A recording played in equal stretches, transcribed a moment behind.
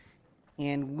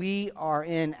and we are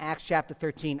in Acts chapter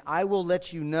 13. I will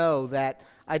let you know that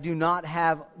I do not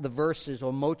have the verses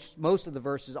or most of the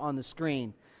verses on the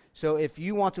screen. So if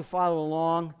you want to follow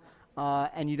along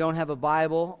and you don't have a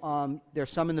Bible,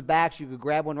 there's some in the backs. You could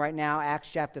grab one right now, Acts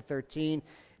chapter 13.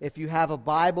 If you have a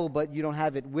Bible but you don't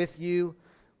have it with you,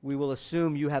 we will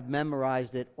assume you have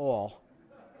memorized it all.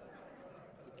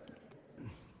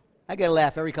 I get a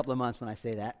laugh every couple of months when I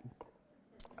say that.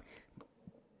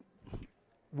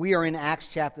 We are in Acts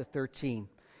chapter 13.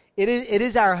 It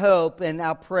is our hope and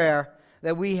our prayer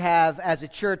that we have, as a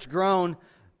church, grown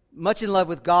much in love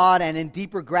with God and in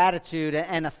deeper gratitude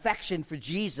and affection for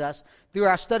Jesus through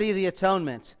our study of the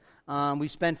atonement. We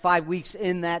spent 5 weeks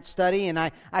in that study, and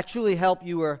I truly hope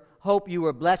you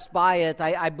were blessed by it.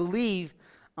 I believe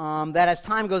that as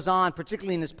time goes on,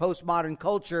 particularly in this postmodern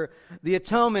culture, the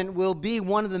atonement will be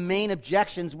one of the main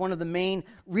objections, one of the main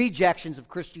rejections of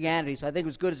Christianity. So I think it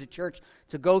was good as a church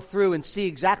to go through and see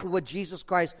exactly what Jesus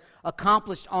Christ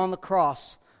accomplished on the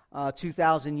cross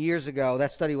 2,000 years ago.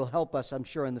 That study will help us, I'm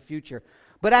sure, in the future.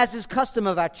 But as is custom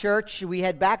of our church, we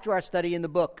head back to our study in the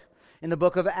book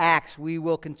of Acts. We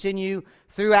will continue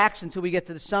through Acts until we get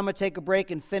to the summer, take a break,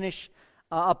 and finish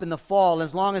up in the fall.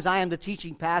 As long as I am the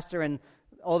teaching pastor and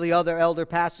all the other elder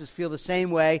pastors feel the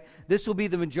same way, this will be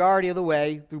the majority of the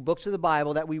way through books of the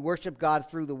Bible that we worship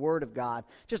God through the Word of God.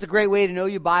 Just a great way to know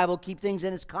your Bible, keep things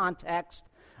in its context,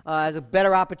 as a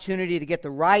better opportunity to get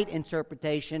the right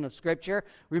interpretation of Scripture.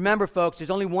 Remember, folks, there's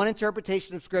only one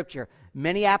interpretation of Scripture.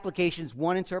 Many applications,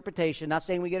 one interpretation. Not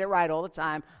saying we get it right all the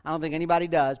time. I don't think anybody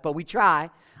does, but we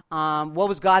try. What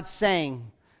was God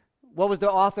saying? What was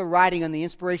the author writing on the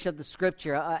inspiration of the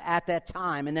Scripture at that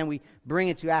time? And then we bring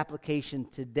it to application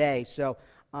today. So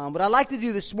what I'd like to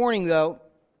do this morning, though,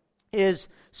 is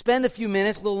spend a few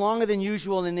minutes, a little longer than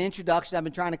usual in the introduction. I've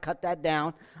been trying to cut that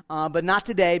down, but not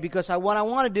today, because what I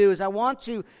want to do is I want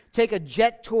to take a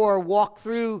jet tour, walk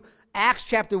through Acts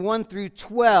chapter 1 through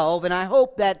 12, and I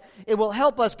hope that it will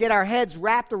help us get our heads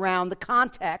wrapped around the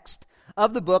context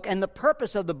of the book and the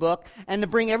purpose of the book, and to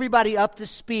bring everybody up to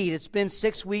speed. It's been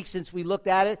 6 weeks since we looked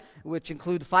at it, which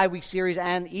include the 5-week series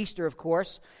and Easter, of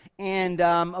course. And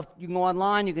you can go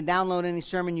online, you can download any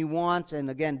sermon you want, and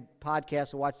again,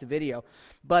 podcast or watch the video.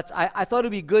 But I thought it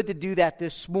would be good to do that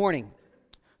this morning.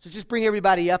 So just bring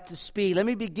everybody up to speed. Let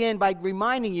me begin by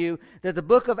reminding you that the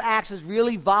book of Acts is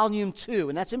really volume 2,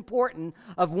 and that's important,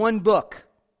 of one book.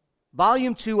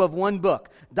 Volume 2 of one book.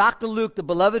 Dr. Luke, the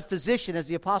beloved physician, as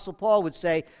the Apostle Paul would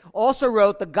say, also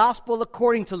wrote the Gospel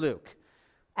according to Luke.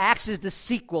 Acts is the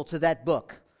sequel to that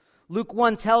book. Luke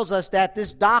 1 tells us that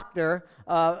this doctor,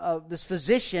 this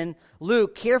physician,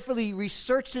 Luke, carefully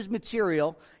researched his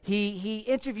material. He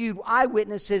interviewed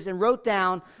eyewitnesses and wrote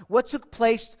down what took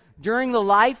place during the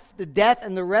life, the death,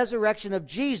 and the resurrection of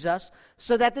Jesus,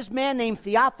 so that this man named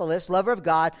Theophilus, lover of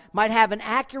God, might have an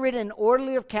accurate and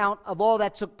orderly account of all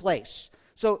that took place.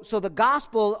 So the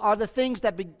gospel are the things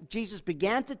that Jesus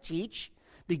began to teach,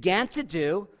 began to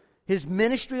do, his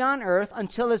ministry on earth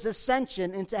until his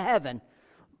ascension into heaven.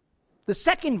 The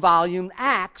second volume,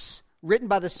 Acts, written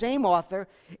by the same author,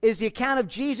 is the account of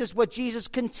Jesus, what Jesus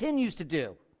continues to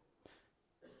do.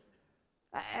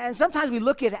 And sometimes we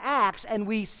look at Acts and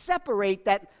we separate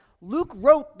that Luke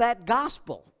wrote that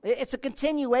gospel. It's a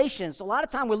continuation. So a lot of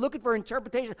time we're looking for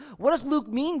interpretation. What does Luke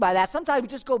mean by that? Sometimes we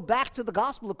just go back to the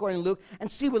gospel according to Luke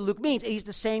and see what Luke means. He's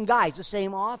the same guy. He's the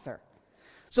same author.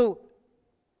 So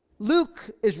Luke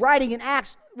is writing in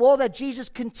Acts all that Jesus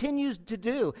continues to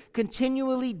do,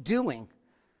 continually doing,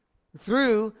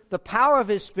 through the power of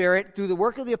his Spirit, through the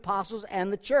work of the apostles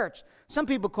and the church. Some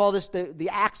people call this the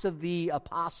Acts of the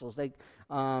Apostles.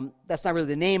 That's not really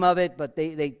the name of it, but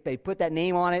they put that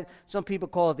name on it. Some people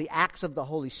call it the Acts of the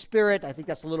Holy Spirit. I think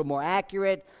that's a little more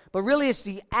accurate. But really it's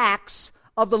the Acts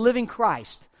of the living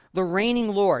Christ, the reigning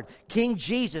Lord, King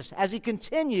Jesus, as he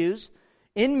continues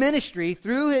in ministry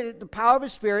through the power of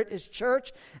his Spirit, his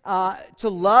church, to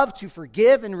love, to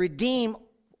forgive, and redeem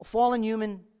fallen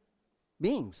human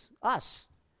beings, us.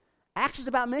 Acts is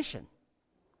about mission.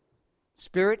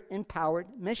 Spirit-empowered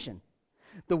mission.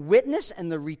 The witness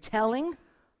and the retelling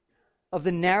of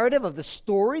the narrative of the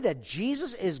story that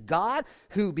Jesus is God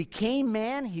who became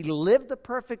man. He lived the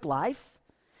perfect life,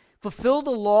 fulfilled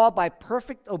the law by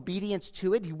perfect obedience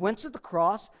to it. He went to the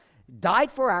cross,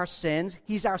 died for our sins.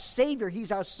 He's our Savior.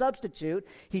 He's our substitute.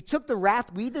 He took the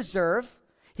wrath we deserve.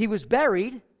 He was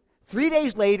buried. 3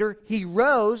 days later, he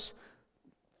rose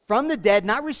from the dead,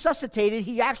 not resuscitated.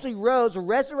 He actually rose, a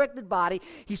resurrected body.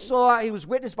 He was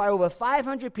witnessed by over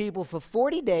 500 people for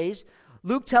 40 days.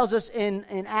 Luke tells us in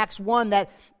Acts 1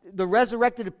 that the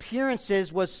resurrected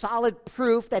appearances was solid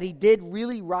proof that he did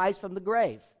really rise from the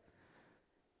grave.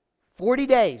 40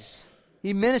 days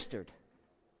he ministered.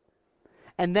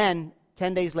 And then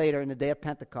 10 days later, in the day of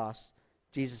Pentecost,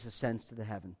 Jesus ascends to the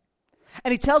heaven.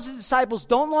 And he tells his disciples,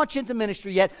 don't launch into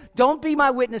ministry yet. Don't be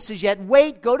my witnesses yet.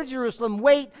 Wait, go to Jerusalem.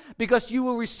 Wait, because you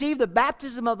will receive the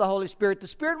baptism of the Holy Spirit. The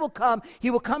Spirit will come.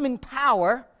 He will come in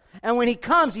power. And when he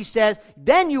comes, he says,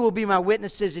 then you will be my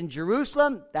witnesses in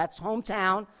Jerusalem, that's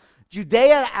hometown,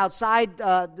 Judea outside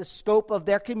the scope of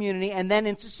their community, and then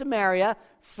into Samaria,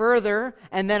 further,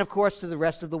 and then, of course, to the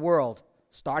rest of the world,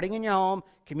 starting in your home,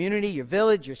 community, your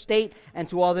village, your state, and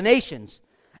to all the nations.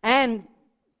 And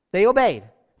they obeyed.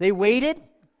 They waited,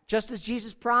 just as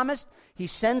Jesus promised. He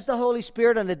sends the Holy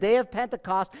Spirit on the day of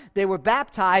Pentecost. They were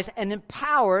baptized and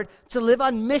empowered to live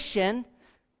on mission,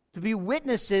 to be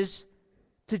witnesses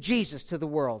to Jesus, to the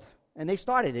world. And they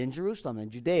started in Jerusalem and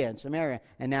Judea and Samaria,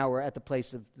 and now we're at the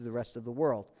place of the rest of the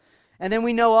world. And then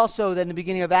we know also that in the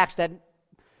beginning of Acts that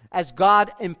as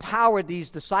God empowered these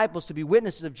disciples to be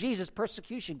witnesses of Jesus,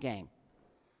 persecution came.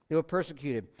 They were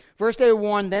persecuted. First they were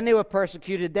warned, then they were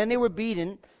persecuted, then they were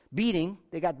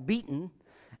they got beaten,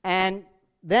 and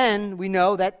then we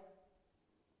know that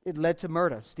it led to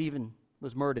murder. Stephen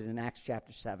was murdered in Acts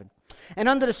chapter 7. And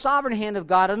under the sovereign hand of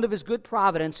God, under his good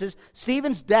providences,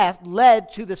 Stephen's death led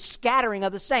to the scattering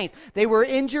of the saints. They were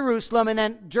in Jerusalem, and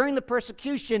then during the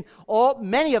persecution,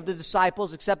 many of the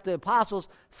disciples, except the apostles,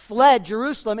 fled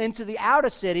Jerusalem into the outer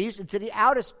cities, into the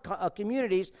outer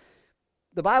communities.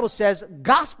 The Bible says,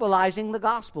 gospelizing the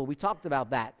gospel. We talked about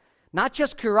that. Not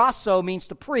just kurasso means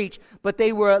to preach, but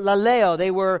they were laleo. They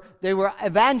were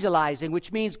evangelizing,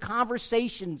 which means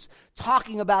conversations,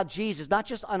 talking about Jesus, not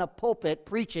just on a pulpit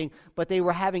preaching, but they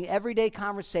were having everyday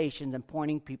conversations and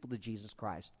pointing people to Jesus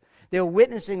Christ. They were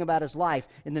witnessing about his life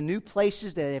in the new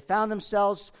places that they found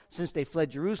themselves since they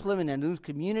fled Jerusalem, in their new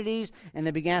communities, and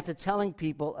they began to telling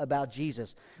people about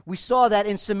Jesus. We saw that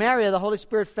in Samaria, the Holy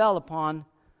Spirit fell upon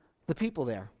the people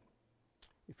there.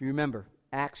 If you remember,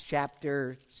 Acts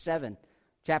chapter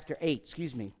 8.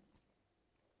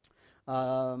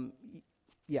 Well,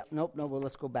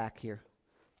 let's go back here.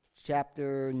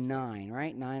 Chapter 9,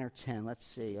 right? 9 or 10. Let's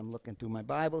see. I'm looking through my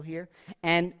Bible here.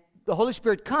 And the Holy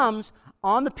Spirit comes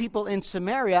on the people in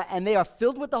Samaria, and they are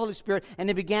filled with the Holy Spirit, and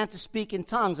they began to speak in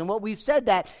tongues. And what we've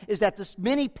said is that this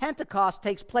mini Pentecost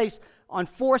takes place on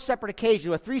 4 separate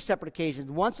occasions, or 3 separate occasions.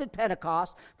 Once at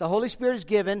Pentecost, the Holy Spirit is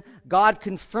given. God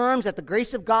confirms that the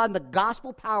grace of God and the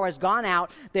gospel power has gone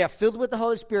out. They are filled with the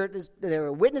Holy Spirit. They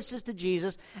are witnesses to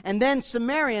Jesus. And then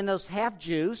Samaritan, those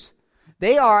half-Jews,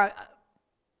 they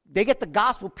get the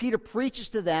gospel. Peter preaches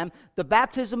to them. The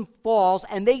baptism falls,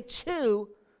 and they too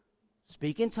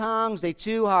speak in tongues. They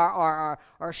too are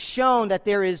shown that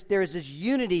there is this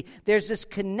unity. There's this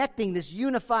connecting, this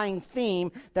unifying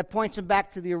theme that points them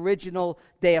back to the original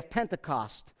day of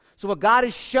Pentecost. So what God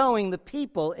is showing the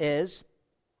people is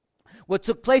what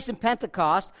took place in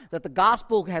Pentecost, that the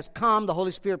gospel has come, the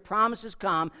Holy Spirit promises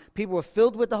come, people were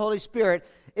filled with the Holy Spirit.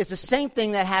 It's the same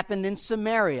thing that happened in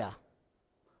Samaria.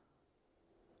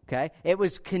 Okay? It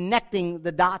was connecting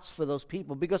the dots for those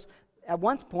people because at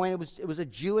one point, it was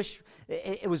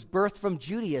birthed from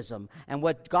Judaism. And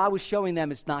what God was showing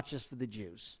them is not just for the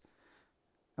Jews.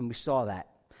 And we saw that.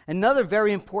 Another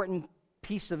very important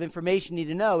piece of information you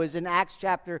need to know is in Acts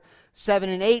chapter 7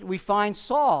 and 8, we find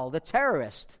Saul, the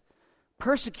terrorist,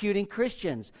 persecuting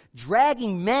Christians,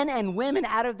 dragging men and women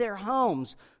out of their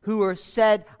homes who were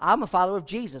said, I'm a follower of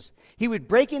Jesus. He would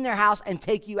break in their house and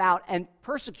take you out and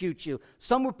persecute you.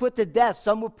 Some were put to death.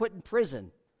 Some were put in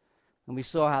prison. And we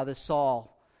saw how this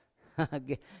Saul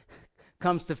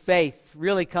comes to faith,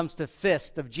 really comes to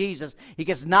fist of Jesus. He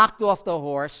gets knocked off the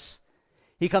horse.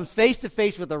 He comes face to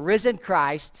face with the risen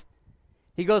Christ.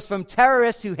 He goes from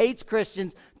terrorist who hates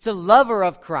Christians to lover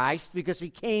of Christ because he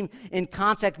came in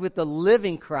contact with the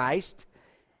living Christ.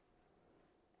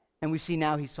 And we see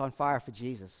now he's on fire for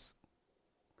Jesus.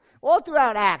 All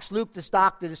throughout Acts, Luke the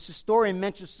historian,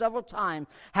 mentions several times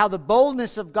how the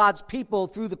boldness of God's people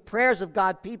through the prayers of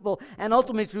God's people and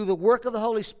ultimately through the work of the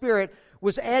Holy Spirit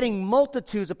was adding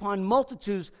multitudes upon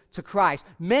multitudes to Christ.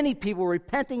 Many people were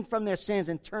repenting from their sins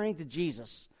and turning to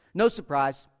Jesus. No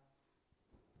surprise.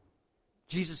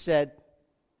 Jesus said,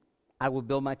 I will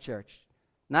build my church.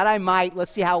 Not I might,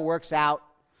 let's see how it works out.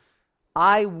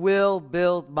 I will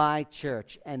build my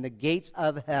church, and the gates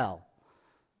of hell,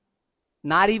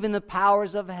 not even the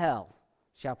powers of hell,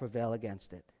 shall prevail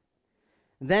against it.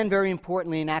 And then, very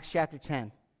importantly, in Acts chapter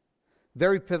 10,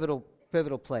 very pivotal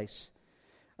place.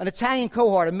 An Italian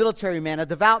cohort, a military man, a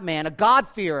devout man, a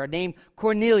God-fearer named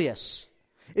Cornelius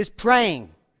is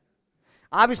praying.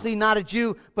 Obviously not a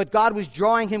Jew, but God was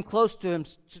drawing him close to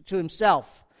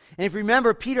himself. And if you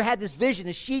remember, Peter had this vision.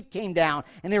 A sheet came down,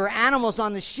 and there were animals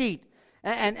on the sheet.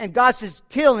 And God says,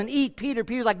 kill and eat Peter.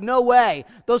 Peter's like, no way.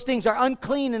 Those things are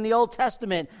unclean in the Old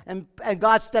Testament. And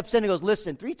God steps in and goes,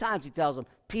 listen, 3 times he tells him,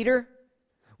 Peter,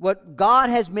 what God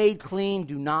has made clean,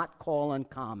 do not call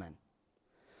uncommon.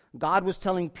 God was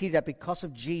telling Peter that because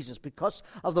of Jesus, because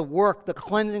of the work, the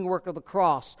cleansing work of the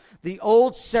cross, the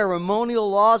old ceremonial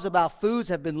laws about foods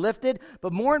have been lifted,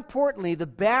 but more importantly, the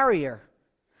barrier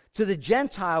to the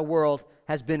Gentile world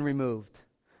has been removed.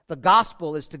 The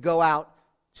gospel is to go out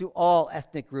to all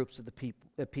ethnic groups of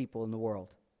the people in the world.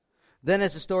 Then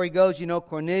as the story goes,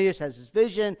 Cornelius has his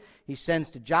vision. He sends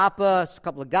to Joppa a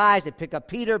couple of guys. They pick up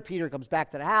Peter. Peter comes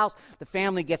back to the house. The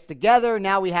family gets together.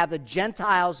 Now we have the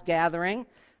Gentiles gathering.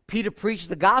 Peter preaches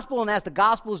the gospel, and as the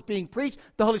gospel is being preached,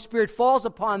 the Holy Spirit falls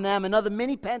upon them. Another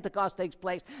mini Pentecost takes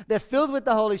place. They're filled with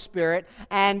the Holy Spirit,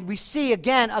 and we see,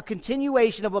 again, a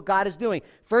continuation of what God is doing.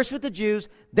 First with the Jews,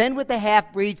 then with the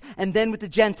half-breeds, and then with the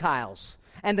Gentiles.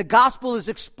 And the gospel is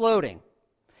exploding.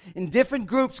 In different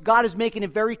groups, God is making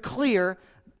it very clear,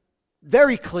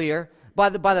 by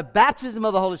the baptism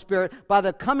of the Holy Spirit, by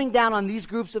the coming down on these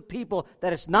groups of people,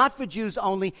 that it's not for Jews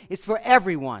only, it's for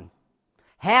everyone.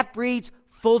 Half-breeds,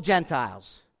 full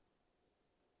Gentiles.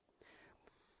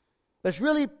 But it's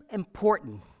really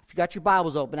important, if you got your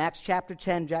Bibles open, Acts chapter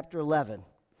 10, chapter 11,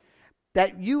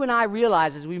 that you and I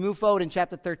realize as we move forward in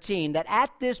chapter 13, that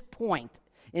at this point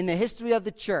in the history of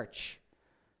the church,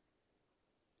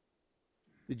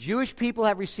 the Jewish people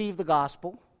have received the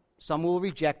gospel. Some will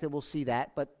reject it, we'll see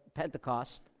that, but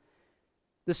Pentecost.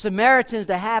 The Samaritans,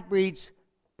 the half-breeds,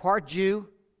 part Jew,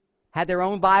 had their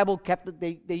own Bible,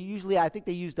 they usually, I think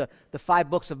they used the 5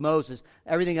 books of Moses.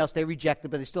 Everything else they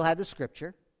rejected, but they still had the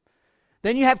Scripture.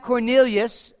 Then you have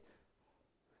Cornelius,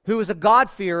 who was a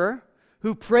God-fearer,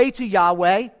 who prayed to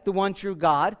Yahweh, the one true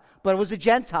God, but was a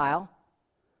Gentile.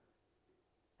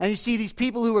 And you see these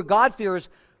people who were God-fearers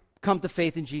come to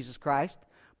faith in Jesus Christ.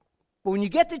 But when you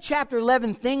get to chapter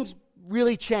 11, things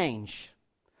really change.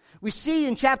 We see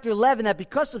in chapter 11 that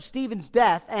because of Stephen's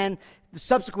death and the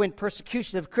subsequent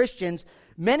persecution of Christians,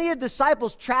 many of the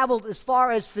disciples traveled as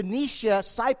far as Phoenicia,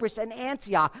 Cyprus, and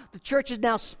Antioch. The church is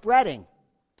now spreading.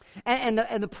 And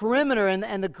the perimeter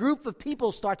and the group of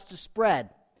people starts to spread.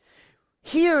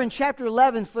 Here in chapter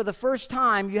 11, for the first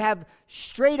time, you have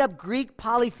straight-up Greek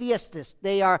polytheists.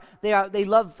 They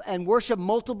love and worship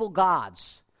multiple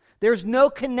gods. There's no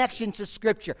connection to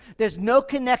Scripture. There's no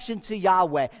connection to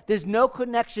Yahweh. There's no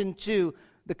connection to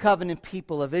the covenant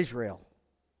people of Israel.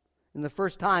 And the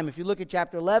first time, if you look at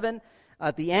chapter 11,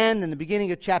 at the end and the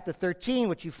beginning of chapter 13,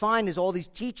 what you find is all these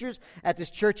teachers at this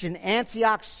church in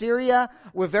Antioch, Syria,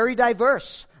 were very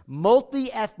diverse.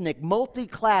 Multi-ethnic,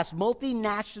 multi-class,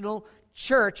 multinational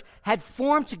church had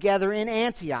formed together in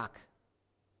Antioch.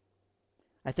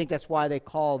 I think that's why they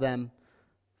call them,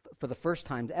 for the first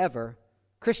time ever,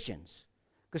 Christians,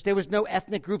 because there was no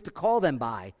ethnic group to call them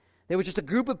by. They were just a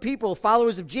group of people,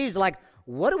 followers of Jesus, like,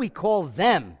 what do we call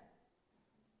them?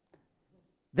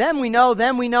 Them we know,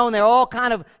 and they all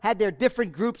kind of had their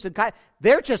different groups.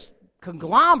 They're just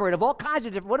conglomerate of all kinds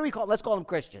of different, what do we call, let's call them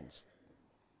Christians.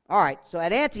 All right, so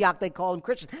at Antioch, they call them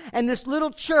Christians. And this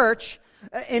little church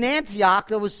in Antioch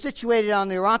that was situated on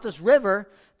the Orontes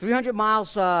River, 300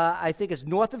 miles, I think it's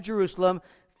north of Jerusalem,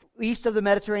 east of the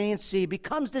Mediterranean Sea,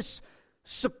 becomes this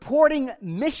supporting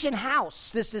mission house,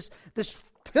 this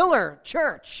pillar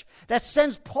church that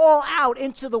sends Paul out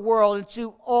into the world,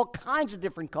 into all kinds of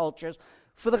different cultures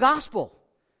for the gospel.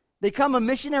 They become a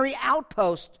missionary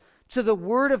outpost to the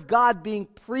Word of God being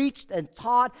preached and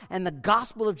taught and the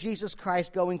gospel of Jesus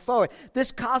Christ going forward.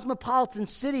 This cosmopolitan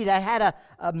city that had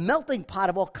a melting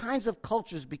pot of all kinds of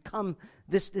cultures become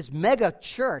this mega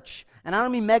church. And I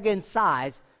don't mean mega in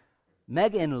size,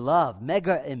 mega in love,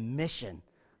 mega in mission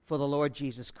for the Lord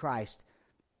Jesus Christ.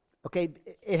 Okay,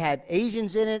 it had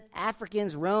Asians in it,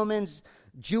 Africans, Romans,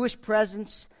 Jewish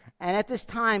presence. And at this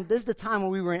time, this is the time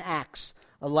when we were in Acts.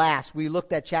 Alas, we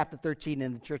looked at chapter 13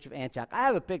 in the church of Antioch. I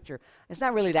have a picture. It's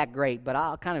not really that great, but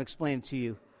I'll kind of explain it to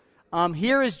you.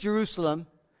 Here is Jerusalem,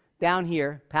 down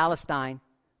here, Palestine.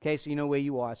 Okay, so you know where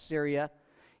you are, Syria.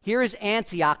 Here is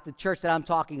Antioch, the church that I'm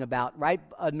talking about, right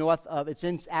north of,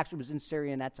 actually was in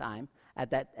Syria in that time,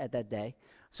 at that day.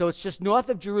 So it's just north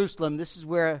of Jerusalem. This is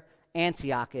where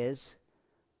Antioch is.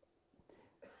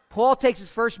 Paul takes his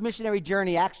first missionary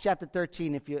journey, Acts chapter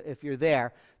 13, if you're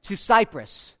there, to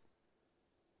Cyprus.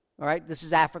 All right, this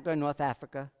is Africa, North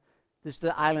Africa. This is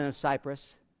the island of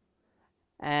Cyprus.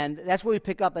 And that's where we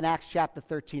pick up in Acts chapter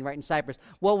 13, right in Cyprus.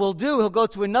 What we'll do, he'll go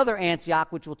to another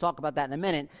Antioch, which we'll talk about that in a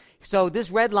minute. So this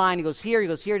red line, he goes here,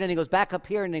 then he goes back up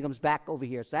here, and then he comes back over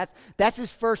here. So that's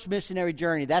his first missionary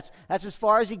journey. That's as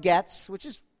far as he gets, which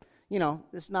is,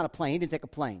 it's not a plane. He didn't take a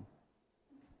plane.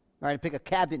 All right, a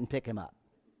cab didn't pick him up.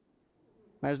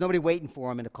 Right, there's nobody waiting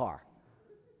for him in the car.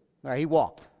 All right, he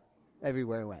walked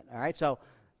everywhere he went. All right, so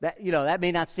that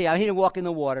may not see. He didn't walk in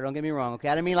the water. Don't get me wrong. Okay,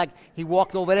 I didn't mean like he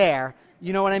walked over there.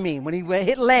 You know what I mean? When he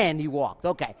hit land, he walked.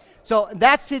 Okay, so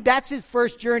that's his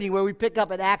first journey, where we pick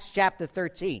up at Acts chapter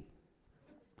 13,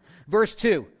 verse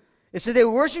 2. It says they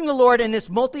were worshiping the Lord in this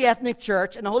multi-ethnic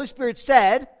church, and the Holy Spirit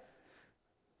said,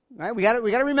 right? We got to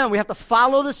remember, we have to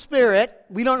follow the Spirit.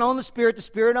 We don't own the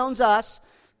Spirit owns us.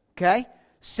 Okay,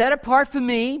 set apart for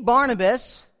me,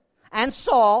 Barnabas and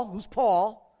Saul, who's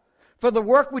Paul, for the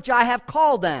work which I have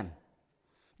called them.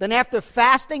 Then after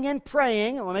fasting and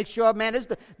praying, I want to make sure, man,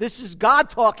 this is God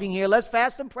talking here. Let's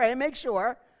fast and pray and make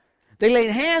sure. They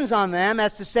laid hands on them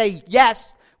as to say,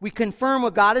 yes, we confirm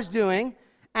what God is doing,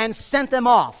 and sent them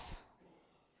off.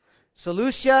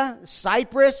 Seleucia,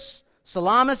 Cyprus,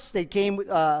 Salamis, they came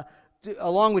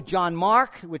along with John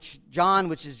Mark, which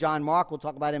is John Mark. We'll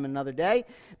talk about him another day.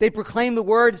 They proclaimed the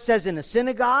word, it says, in the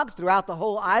synagogues throughout the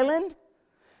whole island.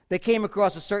 They came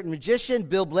across a certain magician,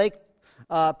 Bill Blake,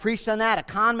 preached on that, a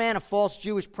con man, a false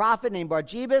Jewish prophet named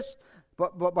Bar-Jesus.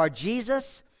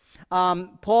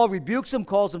 Paul rebukes him,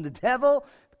 calls him the devil,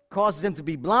 causes him to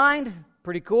be blind.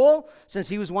 Pretty cool, since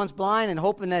he was once blind and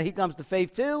hoping that he comes to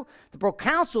faith too. The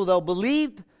proconsul, though,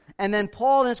 believed, and then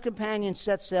Paul and his companions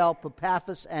set sail for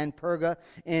Paphos and Perga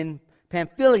in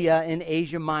Pamphylia in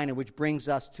Asia Minor, which brings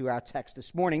us to our text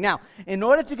this morning. Now, in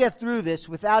order to get through this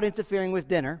without interfering with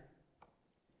dinner,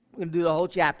 we're going to do the whole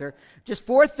chapter. Just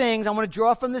 4 things I want to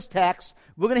draw from this text.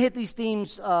 We're going to hit these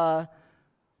themes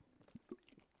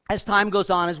as time goes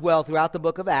on as well throughout the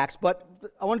book of Acts. But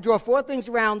I want to draw 4 things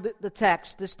around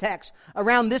this text,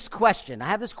 around this question. I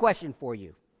have this question for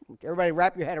you. Everybody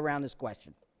wrap your head around this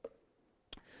question.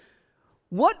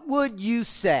 What would you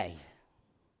say?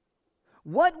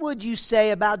 What would you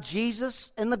say about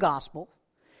Jesus and the gospel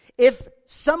if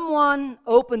someone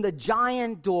opened a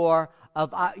giant door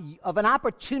of an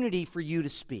opportunity for you to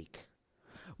speak?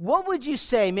 What would you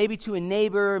say, maybe to a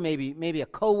neighbor, maybe a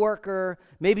coworker,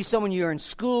 maybe someone you're in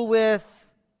school with?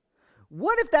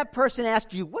 What if that person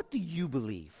asked you, what do you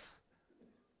believe?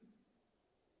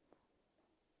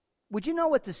 Would you know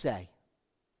what to say?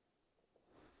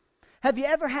 Have you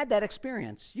ever had that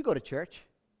experience? You go to church.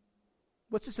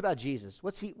 What's this about Jesus?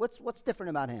 What's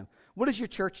different about him? What does your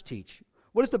church teach?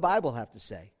 What does the Bible have to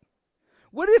say?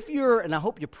 What if and I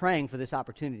hope you're praying for this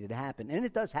opportunity to happen, and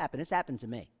it does happen. It's happened to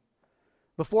me.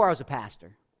 Before I was a pastor.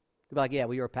 You'd be like, yeah,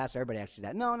 well, you're a pastor, everybody asks you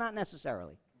that. No, not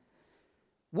necessarily.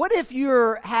 What if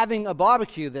you're having a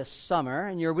barbecue this summer,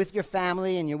 and you're with your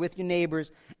family, and you're with your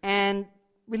neighbors, and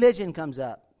religion comes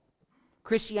up,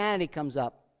 Christianity comes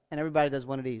up, and everybody does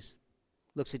one of these,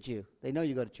 looks at you. They know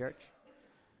you go to church.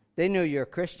 They know you're a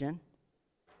Christian.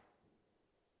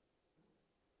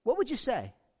 What would you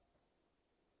say?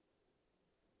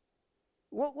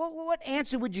 What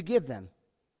answer would you give them?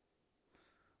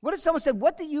 What if someone said,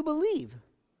 what do you believe?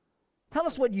 Tell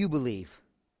us what you believe.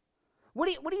 What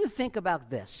do you think about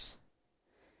this?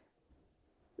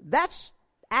 That's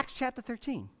Acts chapter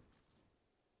 13.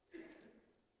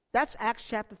 That's Acts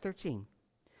chapter 13.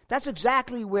 That's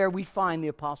exactly where we find the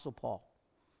Apostle Paul.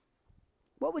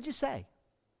 What would you say?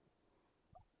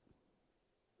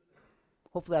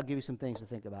 Hopefully I'll give you some things to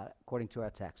think about according to our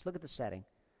text. Look at the setting.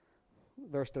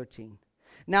 Verse 13.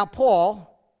 Now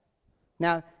Paul,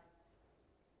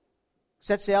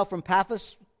 set sail from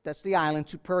Paphos, that's the island,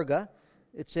 to Perga.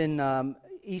 It's in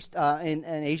in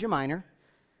Asia Minor.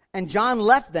 And John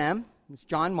left them, it's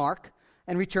John Mark,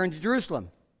 and returned to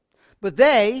Jerusalem. But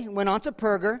they went on to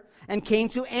Perga and came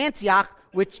to Antioch,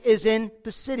 which is in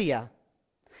Pisidia.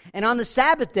 And on the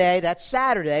Sabbath day, that's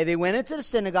Saturday, they went into the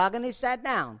synagogue and they sat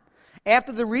down.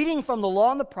 After the reading from the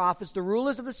law and the prophets, the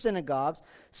rulers of the synagogues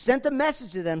sent a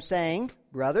message to them saying,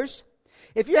 brothers,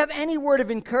 if you have any word of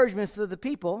encouragement for the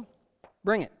people,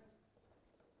 bring it.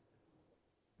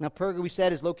 Now, Perga, we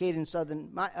said, is located in southern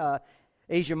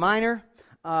Asia Minor,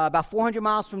 about 400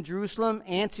 miles from Jerusalem.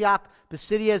 Antioch,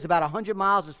 Pisidia is about 100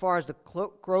 miles as far as the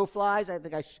crow flies. I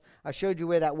think I showed you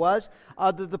where that was.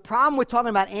 The problem we're talking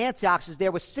about Antioch is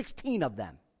there were 16 of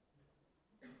them.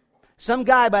 Some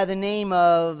guy by the name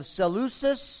of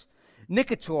Seleucus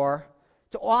Nicator,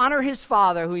 to honor his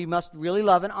father, who he must really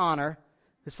love and honor,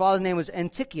 his father's name was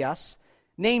Antiochus,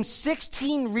 named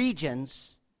 16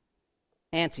 regions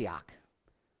Antioch.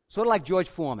 Sort of like George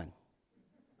Foreman.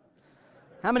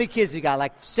 How many kids he got?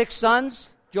 Like 6 sons?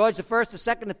 George the first, the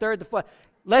second, the third, the fourth.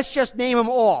 Let's just name them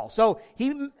all. So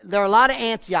there are a lot of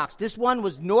Antiochs. This one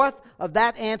was north of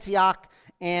that Antioch,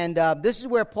 and this is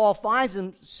where Paul finds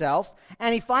himself.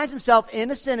 And he finds himself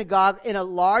in a synagogue in a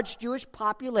large Jewish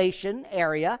population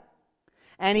area.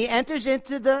 And he enters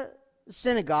into the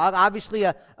synagogue, obviously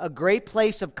a great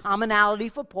place of commonality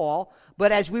for Paul.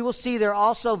 But as we will see, there are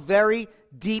also very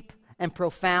deep and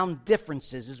profound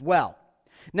differences as well.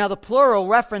 Now, the plural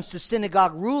reference to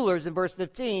synagogue rulers in verse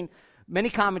 15, many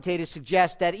commentators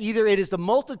suggest that either it is the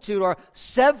multitude or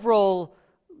several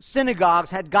synagogues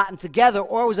had gotten together,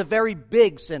 or it was a very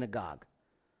big synagogue.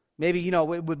 Maybe,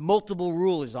 with multiple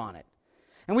rulers on it.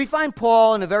 And we find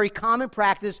Paul in a very common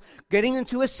practice getting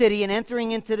into a city and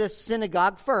entering into the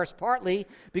synagogue first, partly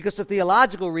because of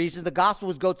theological reasons. The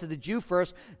Gospels go to the Jew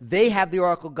first. They have the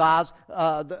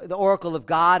oracle of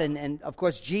God, and of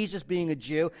course, Jesus being a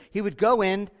Jew, he would go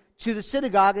in to the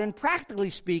synagogue, and practically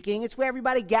speaking, it's where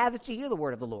everybody gathered to hear the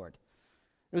word of the Lord.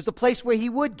 It was the place where he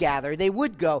would gather. They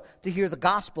would go to hear the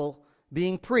gospel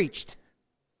being preached,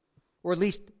 or at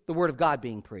least the word of God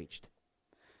being preached.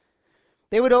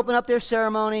 They would open up their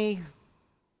ceremony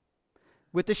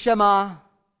with the Shema,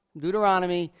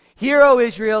 Deuteronomy. Hear, O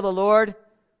Israel, the Lord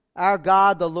our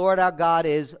God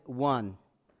is one.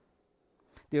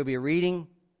 There will be a reading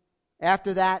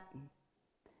after that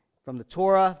from the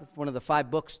Torah, one of the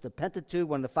 5 books, the Pentateuch,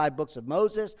 one of the 5 books of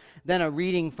Moses. Then a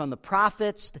reading from the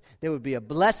prophets. There would be a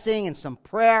blessing and some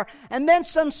prayer. And then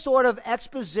some sort of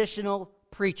expositional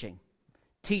preaching,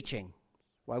 teaching.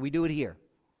 Why we do it here.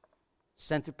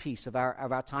 Centerpiece of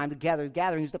our time together.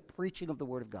 Gathering is the preaching of the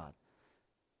Word of God.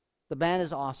 The band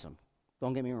is awesome.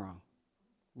 Don't get me wrong.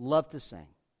 Love to sing.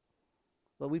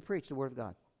 But we preach the Word of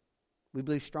God. We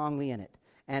believe strongly in it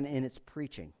and in its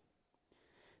preaching.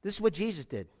 This is what Jesus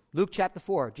did. Luke chapter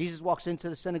 4. Jesus walks into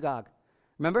the synagogue.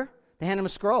 Remember? They hand him a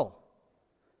scroll.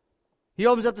 He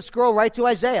opens up the scroll right to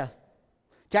Isaiah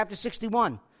chapter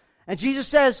 61. And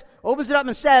Jesus opens it up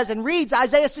and says, and reads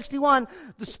Isaiah 61,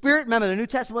 the Spirit, remember the New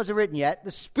Testament wasn't written yet,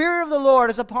 the Spirit of the Lord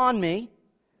is upon me,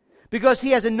 because he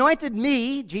has anointed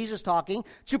me, Jesus talking,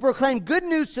 to proclaim good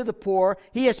news to the poor.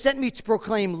 He has sent me to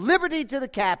proclaim liberty to the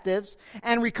captives,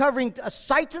 and recovering a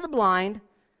sight to the blind,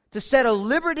 to set at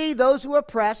liberty those who are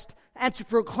oppressed, and to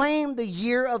proclaim the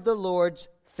year of the Lord's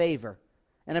favor.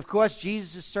 And of course,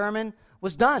 Jesus' sermon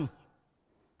was done.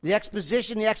 The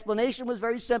exposition, the explanation was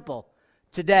very simple.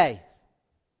 Today,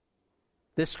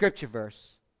 this scripture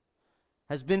verse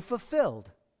has been fulfilled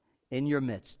in your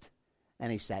midst.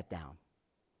 And he sat down.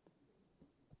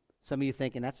 Some of you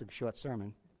thinking, that's a short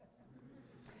sermon.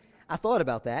 I thought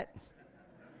about that.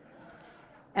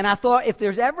 And I thought, if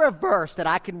there's ever a verse that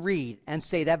I can read and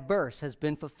say that verse has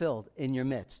been fulfilled in your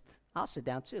midst, I'll sit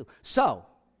down too. So,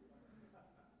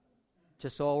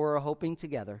 just so we're hoping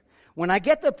together, when I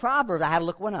get to Proverbs, I had to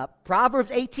look one up.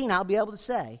 Proverbs 18, I'll be able to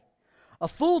say, a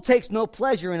fool takes no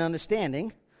pleasure in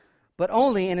understanding, but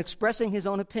only in expressing his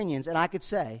own opinions. And I could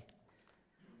say,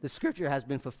 the scripture has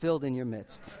been fulfilled in your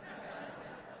midst.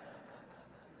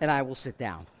 And I will sit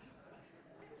down.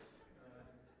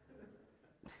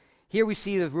 Here we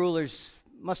see the rulers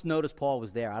must notice Paul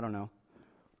was there. I don't know.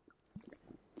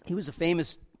 He was a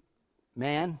famous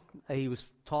man. He was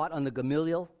taught under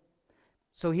Gamaliel.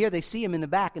 So here they see him in the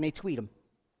back and they tweet him.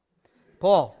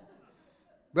 Paul,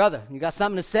 brother, you got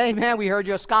something to say? Man, we heard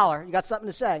you're a scholar. You got something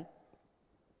to say?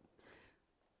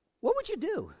 What would you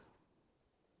do?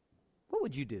 What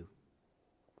would you do?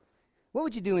 What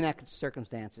would you do in that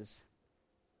circumstances?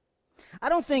 I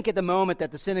don't think at the moment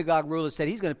that the synagogue ruler said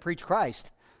he's going to preach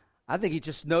Christ. I think he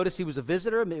just noticed he was a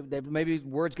visitor. Maybe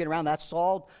words get around. That's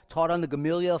Saul, taught under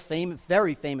Gamaliel,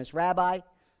 very famous rabbi.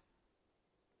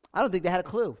 I don't think they had a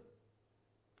clue.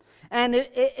 And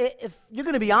if you're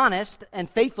going to be honest and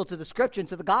faithful to the scripture and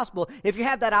to the gospel, if you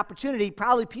have that opportunity,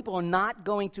 probably people are not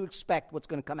going to expect what's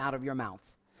going to come out of your mouth.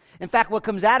 In fact, what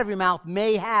comes out of your mouth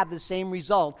may have the same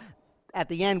result. At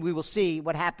the end, we will see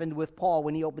what happened with Paul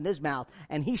when he opened his mouth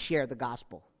and he shared the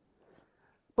gospel.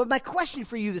 But my question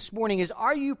for you this morning is,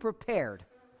 are you prepared?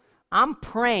 I'm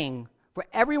praying for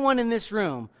everyone in this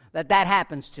room that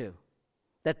happens to.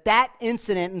 That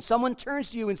incident, and someone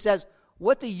turns to you and says,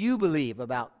 what do you believe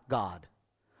about God?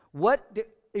 What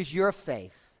is your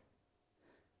faith?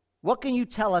 What can you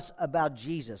tell us about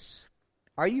Jesus?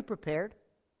 Are you prepared?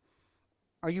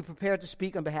 Are you prepared to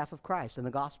speak on behalf of Christ and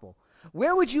the gospel?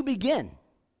 Where would you begin?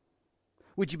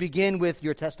 Would you begin with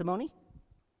your testimony?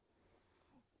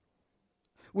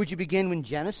 Would you begin with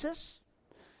Genesis?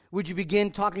 Would you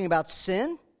begin talking about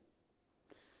sin?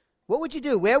 What would you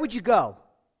do? Where would you go?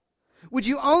 Would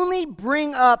you only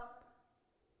bring up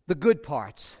the good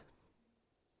parts?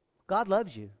 God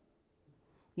loves you.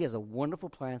 He has a wonderful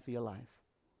plan for your life.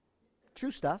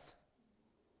 True stuff,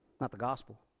 not the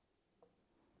gospel.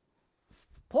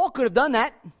 Paul could have done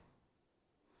that,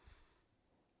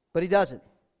 but he doesn't.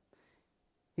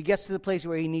 He gets to the place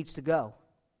where he needs to go.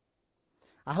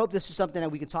 I hope this is something that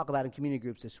we can talk about in community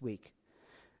groups this week.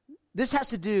 This has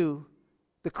to do,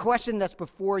 the question that's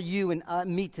before you and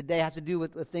me today has to do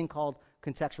with a thing called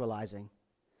contextualizing.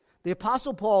 The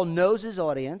Apostle Paul knows his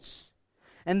audience,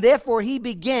 and therefore he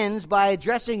begins by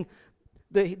addressing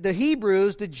the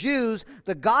Hebrews, the Jews,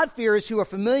 the God-fearers who are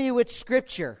familiar with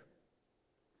Scripture,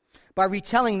 by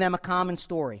retelling them a common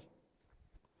story.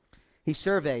 He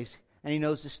surveys, and he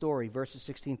knows the story, verses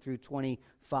 16 through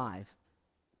 25.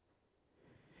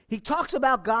 He talks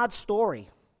about God's story.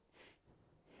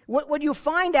 What you'll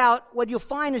find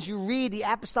as you read the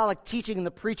apostolic teaching and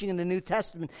the preaching in the New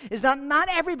Testament is that not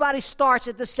everybody starts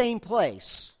at the same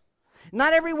place.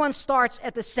 Not everyone starts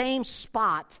at the same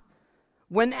spot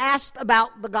when asked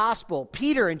about the gospel.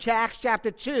 Peter in Acts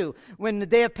chapter 2, when the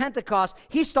day of Pentecost,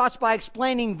 he starts by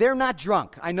explaining they're not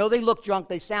drunk. I know they look drunk,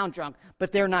 they sound drunk,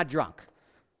 but they're not drunk.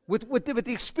 With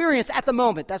the experience at the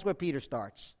moment, that's where Peter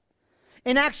starts.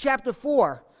 In Acts chapter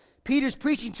 4, Peter's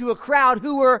preaching to a crowd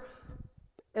who were,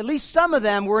 at least some of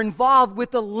them, were involved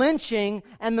with the lynching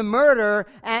and the murder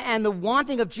and the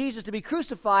wanting of Jesus to be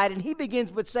crucified. And he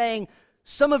begins with saying,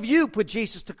 some of you put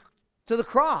Jesus to the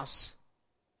cross.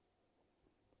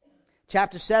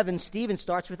 Chapter 7, Stephen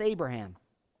starts with Abraham.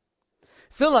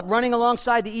 Philip, running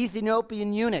alongside the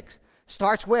Ethiopian eunuch,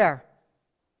 starts where?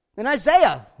 In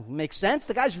Isaiah. Makes sense.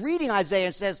 The guy's reading Isaiah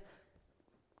and says,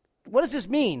 what does this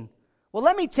mean? Well,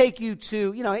 let me take you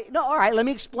to, all right, let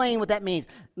me explain what that means.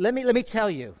 Let me tell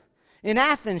you. In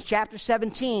Athens, chapter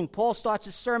 17, Paul starts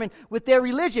his sermon with their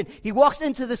religion. He walks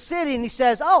into the city and he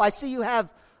says, I see you have,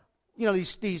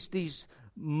 these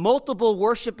multiple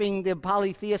worshiping, they're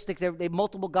polytheistic, they have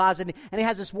multiple gods, and he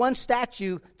has this one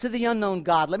statue to the unknown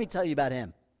God. Let me tell you about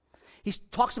him. He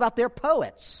talks about their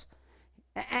poets,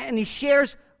 and he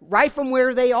shares right from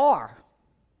where they are.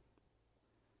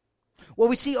 What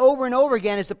we see over and over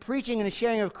again is the preaching and the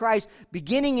sharing of Christ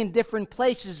beginning in different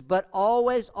places, but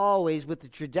always with the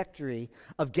trajectory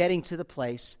of getting to the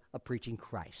place of preaching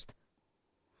Christ,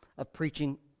 of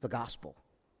preaching the gospel.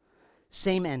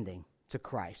 Same ending to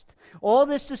Christ. All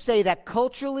this to say that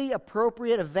culturally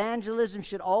appropriate evangelism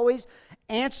should always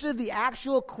answer the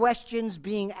actual questions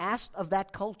being asked of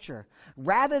that culture,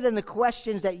 rather than the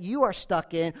questions that you are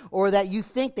stuck in or that you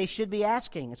think they should be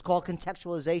asking. It's called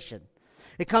contextualization.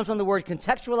 It comes from the word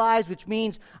contextualize, which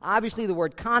means, obviously, the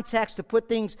word context, to put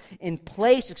things in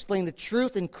place, explain the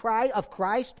truth of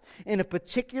Christ in a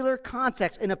particular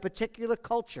context, in a particular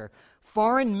culture.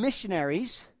 Foreign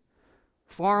missionaries,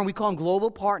 we call them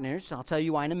global partners, I'll tell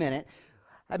you why in a minute,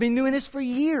 have been doing this for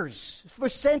years, for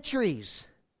centuries.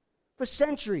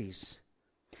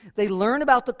 They learn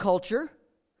about the culture,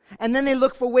 and then they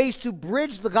look for ways to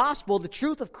bridge the gospel, the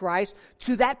truth of Christ,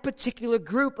 to that particular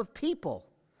group of people.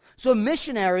 So a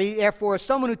missionary, therefore, is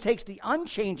someone who takes the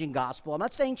unchanging gospel, I'm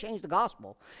not saying change the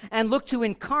gospel, and look to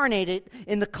incarnate it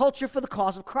in the culture for the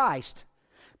cause of Christ.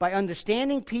 By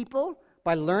understanding people,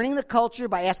 by learning the culture,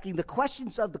 by asking the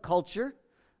questions of the culture,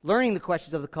 learning the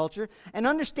questions of the culture, and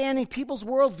understanding people's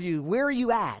worldview. Where are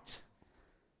you at?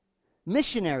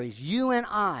 Missionaries, you and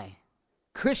I,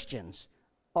 Christians,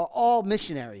 are all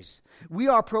missionaries. We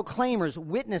are proclaimers,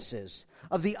 witnesses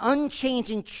of the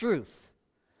unchanging truth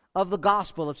of the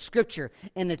gospel of Scripture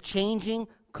in a changing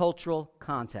cultural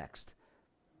context.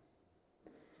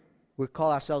 We call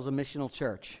ourselves a missional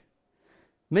church.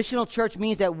 Missional church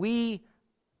means that we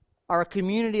are a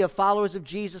community of followers of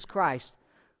Jesus Christ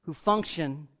who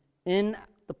function in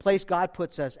the place God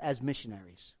puts us as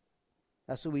missionaries.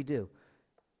 That's what we do.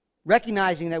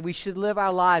 Recognizing that we should live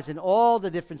our lives in all the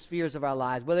different spheres of our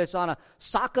lives, whether it's on a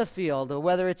soccer field or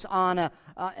whether it's on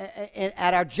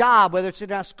at our job, whether it's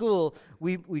in our school,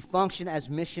 we function as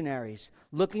missionaries,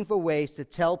 looking for ways to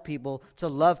tell people, to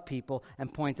love people,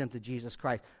 and point them to Jesus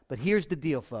Christ. But here's the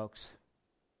deal, folks.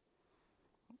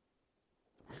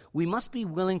 We must be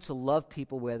willing to love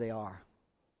people where they are.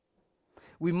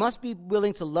 We must be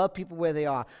willing to love people where they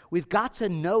are. We've got to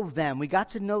know them. We've got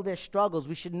to know their struggles.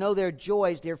 We should know their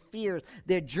joys, their fears,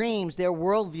 their dreams, their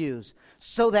worldviews,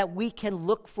 so that we can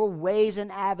look for ways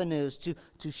and avenues to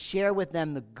share with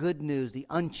them the good news, the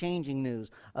unchanging news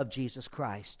of Jesus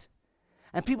Christ.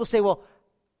 And people say, well,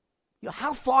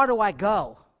 how far do I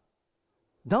go?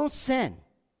 Don't sin.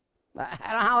 I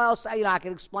don't know how else I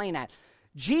can explain that.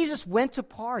 Jesus went to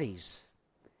parties.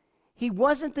 He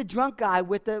wasn't the drunk guy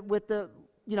with the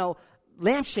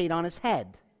lampshade on his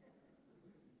head.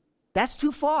 That's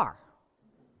too far.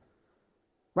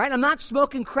 Right? I'm not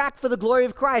smoking crack for the glory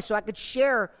of Christ so I could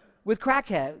share with crack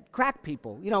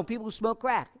people, people who smoke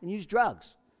crack and use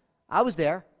drugs. I was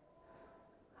there.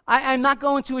 I'm not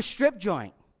going to a strip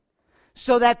joint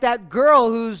so that girl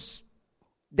who's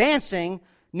dancing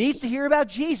needs to hear about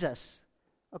Jesus.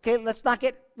 Okay,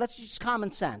 let's use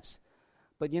common sense.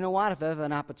 But you know what? If I have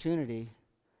an opportunity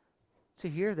to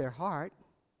hear their heart,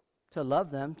 to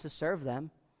love them, to serve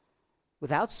them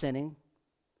without sinning,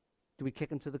 do we kick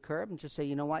them to the curb and just say,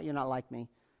 you know what, you're not like me.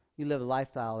 You live a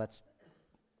lifestyle that's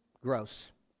gross.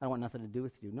 I don't want nothing to do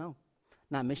with you. No,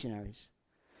 not missionaries.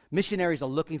 Missionaries are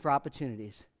looking for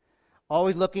opportunities,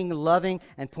 always looking, loving,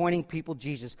 and pointing people to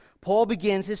Jesus. Paul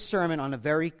begins his sermon on a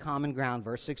very common ground,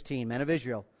 verse 16, men of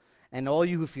Israel, and all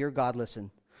you who fear God, listen.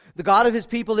 The God of his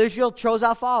people Israel chose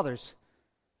our fathers,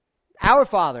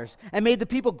 and made the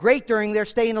people great during their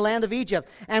stay in the land of Egypt.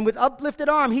 And with uplifted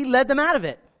arm, he led them out of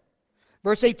it.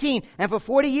 Verse 18, and for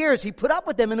 40 years he put up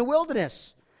with them in the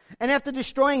wilderness. And after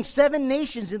destroying 7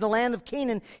 nations in the land of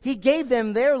Canaan, he gave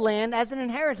them their land as an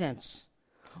inheritance.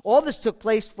 All this took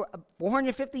place for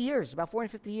 450 years, about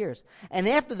 450 years. And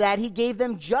after that, he gave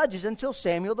them judges until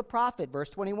Samuel the prophet, verse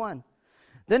 21.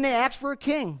 Then they asked for a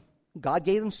king. God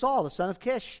gave them Saul, the son of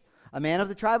Kish, a man of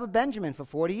the tribe of Benjamin, for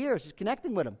 40 years. He's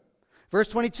connecting with him. Verse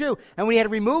 22, and when he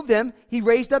had removed him, he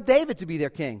raised up David to be their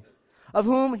king, of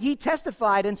whom he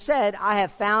testified and said, I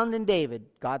have found in David,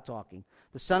 God talking,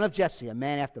 the son of Jesse, a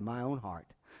man after my own heart,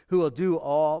 who will do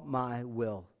all my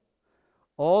will.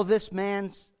 Of this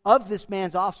man's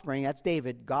offspring, that's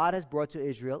David, God has brought to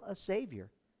Israel a Savior,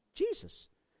 Jesus,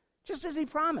 just as he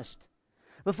promised.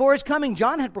 Before his coming,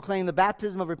 John had proclaimed the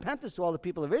baptism of repentance to all the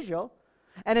people of Israel.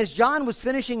 And as John was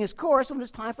finishing his course, when it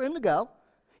was time for him to go,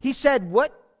 he said,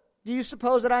 what do you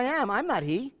suppose that I am? I'm not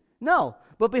he. No.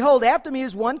 But behold, after me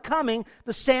is one coming,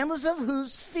 the sandals of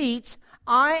whose feet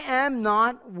I am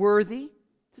not worthy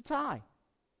to tie.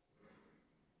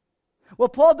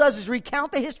 What Paul does is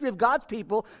recount the history of God's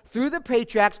people through the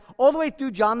patriarchs, all the way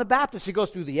through John the Baptist. He goes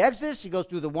through the Exodus. He goes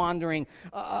through the wandering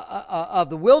of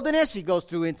the wilderness. He goes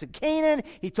through into Canaan.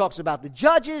 He talks about the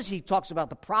judges. He talks about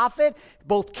the prophet,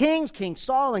 both kings, King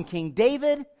Saul and King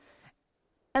David,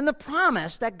 and the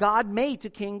promise that God made to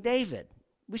King David.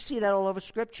 We see that all over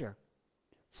Scripture.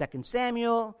 2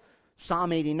 Samuel,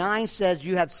 Psalm 89 says,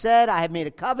 you have said, I have made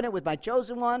a covenant with my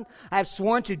chosen one. I have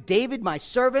sworn to David, my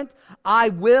servant, I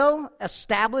will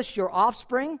establish your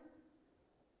offspring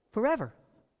forever.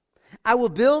 I will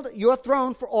build your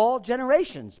throne for all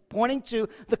generations, pointing to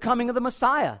the coming of the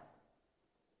Messiah.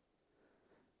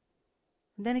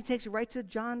 And then he takes it right to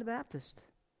John the Baptist.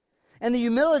 And the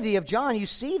humility of John, you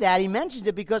see that. He mentions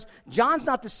it because John's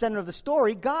not the center of the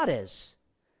story, God is.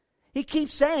 He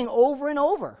keeps saying over and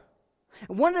over.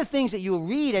 One of the things that you'll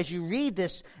read as you read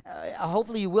this,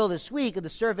 hopefully you will this week, in the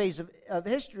surveys of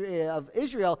history of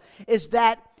Israel, is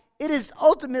that it is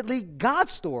ultimately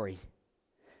God's story.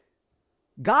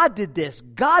 God did this.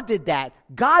 God did that.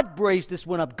 God raised this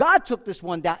one up. God took this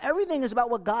one down. Everything is about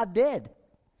what God did.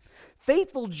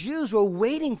 Faithful Jews were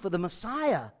waiting for the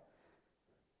Messiah.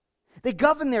 They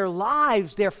governed their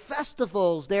lives, their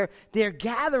festivals, their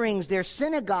gatherings, their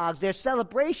synagogues, their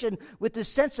celebration with this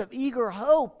sense of eager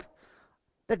hope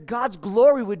that God's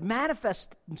glory would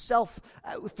manifest himself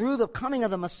through the coming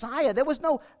of the Messiah. There was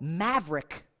no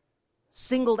maverick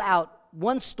singled out,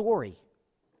 one story.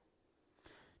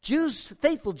 Jews,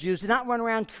 faithful Jews, did not run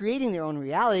around creating their own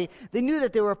reality. They knew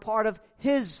that they were a part of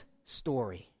his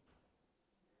story.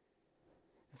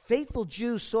 Faithful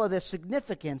Jews saw the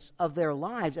significance of their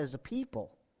lives as a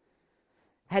people,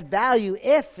 had value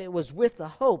if it was with the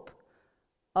hope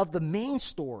of the main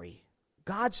story,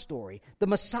 God's story, the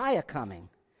Messiah coming.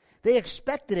 They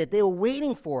expected it. They were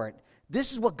waiting for it.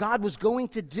 This is what God was going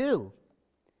to do.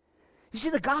 You see,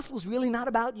 the gospel is really not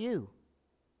about you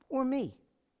or me.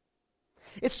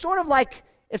 It's sort of like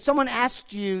if someone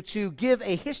asked you to give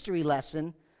a history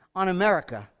lesson on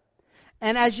America.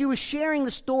 And as you were sharing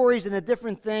the stories and the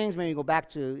different things, maybe you go back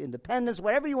to independence,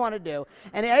 whatever you want to do,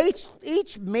 and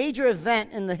each major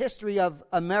event in the history of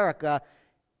America,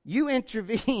 you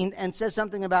intervened and said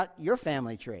something about your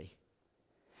family tree.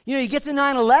 You know, you get to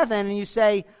 9/11 and you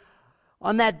say,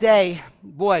 on that day,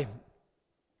 boy,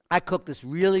 I cooked this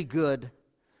really good,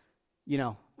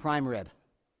 prime rib.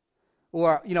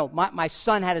 Or, my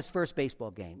son had his first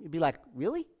baseball game. You'd be like,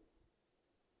 really?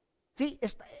 See,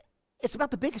 it's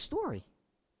about the biggest story.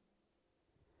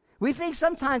 We think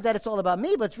sometimes that it's all about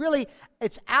me, but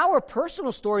it's our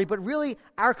personal story, but really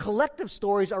our collective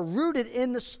stories are rooted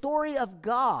in the story of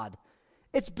God.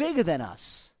 It's bigger than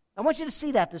us. I want you to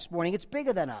see that this morning. It's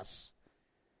bigger than us.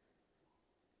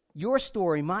 Your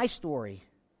story, my story.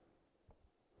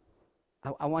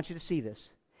 I want you to see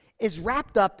this, is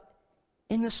wrapped up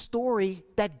in the story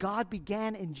that God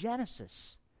began in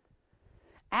Genesis.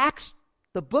 Acts,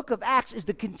 the book of Acts, is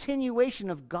the continuation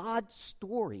of God's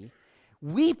story.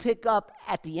 We pick up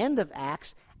at the end of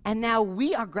Acts, and now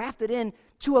we are grafted in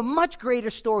to a much greater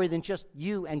story than just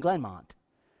you and Glenmont.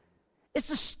 It's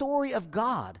the story of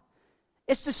God.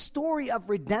 It's the story of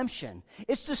redemption.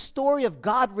 It's the story of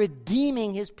God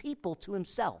redeeming his people to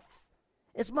himself.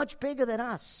 It's much bigger than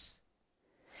us.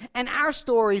 And our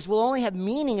stories will only have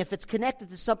meaning if it's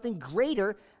connected to something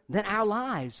greater than our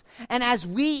lives. And as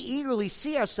we eagerly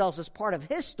see ourselves as part of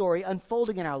his story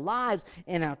unfolding in our lives,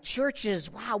 in our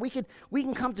churches, wow, we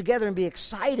can come together and be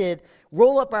excited,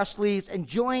 roll up our sleeves, and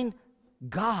join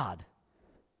God,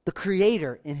 the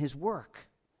Creator, in his work.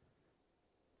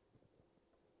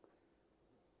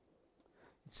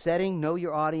 Setting, know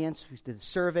your audience. We did a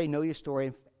survey, know your story.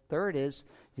 And third is,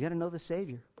 you got to know the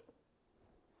Savior.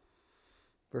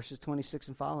 Verses 26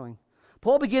 and following.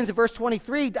 Paul begins in verse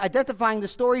 23 identifying the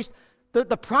stories.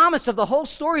 The promise of the whole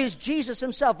story is Jesus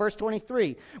himself. Verse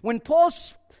 23. When Paul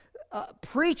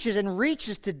preaches and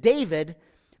reaches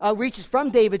from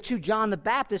David to John the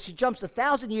Baptist, he jumps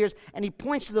 1,000 years and he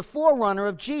points to the forerunner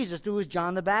of Jesus, who is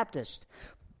John the Baptist.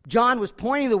 John was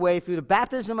pointing the way through the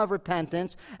baptism of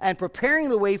repentance and preparing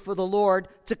the way for the Lord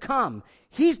to come.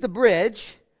 He's the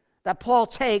bridge that Paul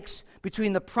takes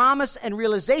between the promise and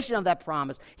realization of that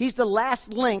promise. He's the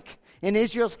last link in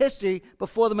Israel's history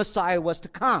before the Messiah was to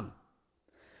come.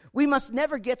 We must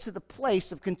never get to the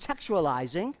place of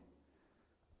contextualizing,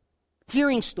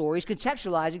 hearing stories,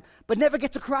 contextualizing, but never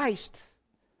get to Christ.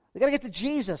 We've got to get to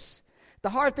Jesus. The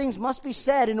hard things must be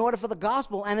said in order for the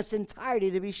gospel and its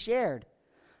entirety to be shared,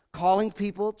 calling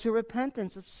people to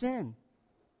repentance of sin.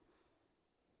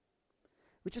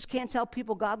 We just can't tell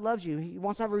people God loves you. He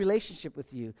wants to have a relationship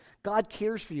with you. God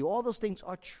cares for you. All those things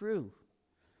are true.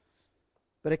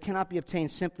 But it cannot be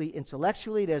obtained simply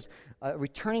intellectually. There's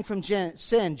returning from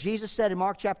sin. Jesus said in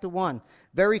Mark chapter 1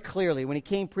 very clearly when he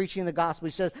came preaching the gospel,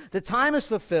 he says, the time is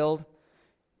fulfilled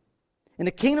and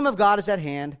the kingdom of God is at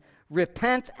hand.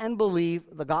 Repent and believe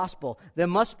the gospel. There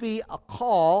must be a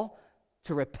call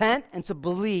to repent and to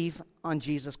believe on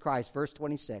Jesus Christ. Verse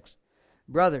 26.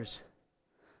 Brothers,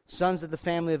 sons of the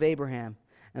family of Abraham,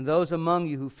 and those among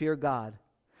you who fear God,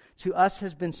 to us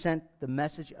has been sent the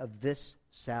message of this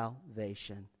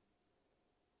salvation.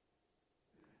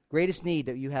 Greatest need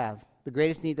that you have, the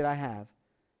greatest need that I have,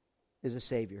 is a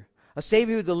Savior. A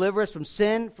Savior who delivers us from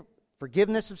sin,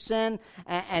 forgiveness of sin,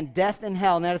 and death and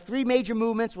hell. Now, there are three major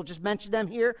movements, we'll just mention them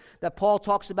here, that Paul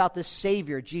talks about this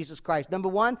Savior, Jesus Christ. Number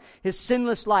one, his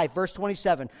sinless life, verse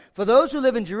 27. For those who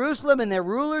live in Jerusalem and their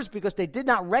rulers, because they did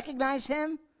not recognize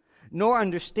him, nor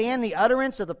understand the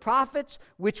utterance of the prophets,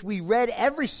 which we read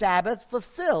every Sabbath,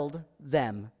 fulfilled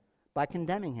them by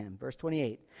condemning him. Verse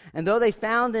 28. And though they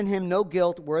found in him no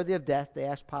guilt worthy of death, they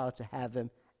asked Pilate to have him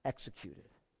executed.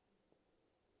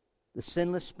 The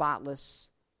sinless, spotless,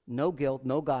 no guilt,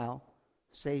 no guile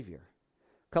Savior.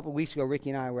 A couple of weeks ago,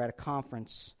 Ricky and I were at a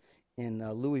conference in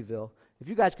Louisville. If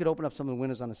you guys could open up some of the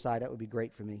windows on the side, that would be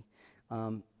great for me.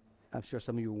 I'm sure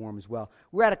some of you were warm as well.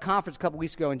 We were at a conference a couple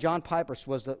weeks ago, and John Piper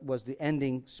was the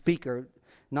ending speaker.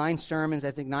 9 sermons,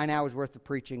 I think 9 hours worth of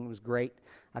preaching. It was great.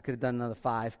 I could have done another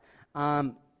 5.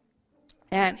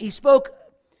 And he spoke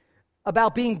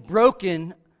about being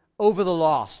broken over the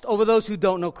lost, over those who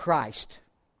don't know Christ.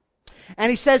 And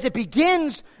he says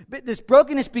this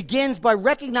brokenness begins by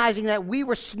recognizing that we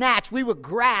were snatched, we were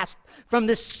grasped from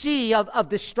the sea of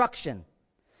destruction.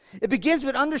 It begins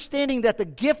with understanding that the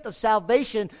gift of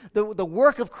salvation, the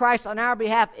work of Christ on our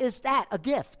behalf, is that, a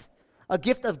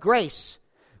gift of grace.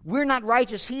 We're not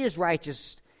righteous, he is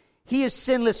righteous. He is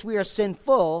sinless, we are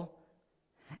sinful.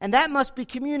 And that must be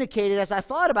communicated, as I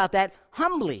thought about that,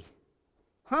 humbly,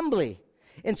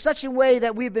 in such a way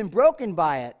that we've been broken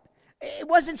by it. It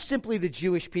wasn't simply the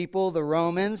Jewish people, the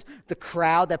Romans, the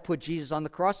crowd that put Jesus on the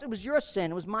cross. It was your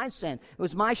sin, it was my sin, it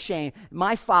was my shame,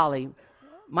 my folly,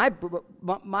 my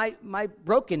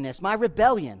brokenness, my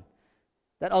rebellion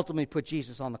that ultimately put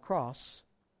Jesus on the cross.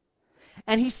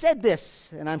 And he said this,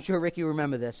 and I'm sure Ricky will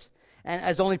remember this, and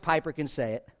as only Piper can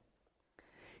say it.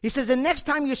 He says, the next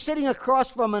time you're sitting across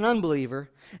from an unbeliever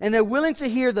and they're willing to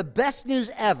hear the best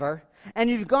news ever, and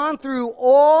you've gone through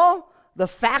all the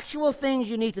factual things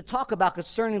you need to talk about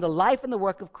concerning the life and the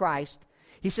work of Christ,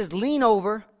 he says, lean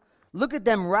over, look at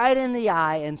them right in the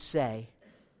eye and say,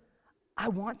 I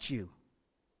want you.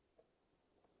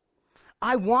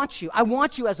 I want you. I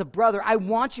want you as a brother. I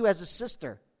want you as a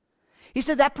sister. He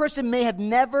said that person may have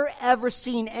never, ever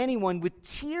seen anyone with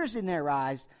tears in their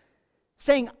eyes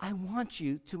saying, I want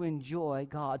you to enjoy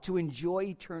God, to enjoy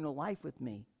eternal life with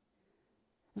me.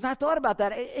 As I thought about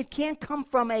that, it can't come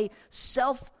from a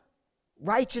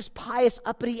self-righteous, pious,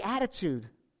 uppity attitude,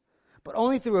 but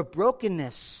only through a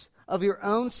brokenness of your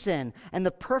own sin and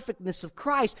the perfectness of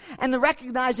Christ and the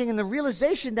recognizing and the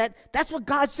realization that that's what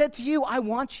God said to you, I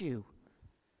want you.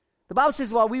 The Bible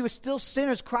says while we were still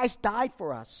sinners, Christ died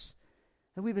for us.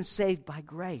 And we've been saved by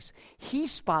grace.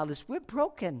 He's spotless. We're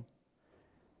broken.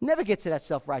 Never get to that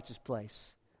self-righteous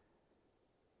place.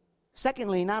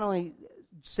 Secondly, not only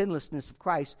sinlessness of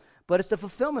Christ, but it's the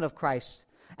fulfillment of Christ.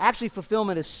 Actually,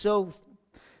 fulfillment is so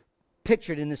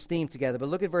pictured in this theme together. But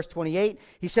look at verse 28.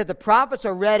 He said the prophets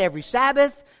are read every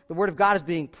Sabbath. The word of God is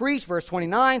being preached. Verse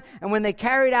 29. And when they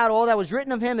carried out all that was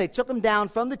written of him, they took him down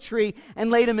from the tree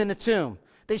and laid him in the tomb.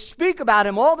 They speak about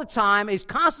him all the time. He's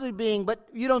constantly being, but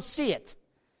you don't see it.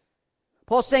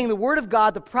 Paul's saying the word of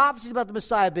God, the prophecies about the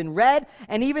Messiah have been read,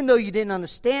 and even though you didn't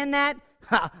understand that,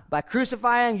 by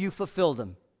crucifying, you fulfilled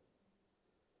them.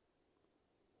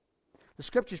 The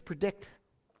scriptures predict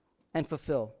and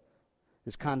fulfill.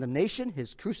 His condemnation,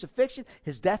 his crucifixion,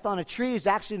 his death on a tree is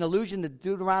actually an allusion to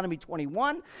Deuteronomy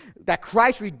 21, that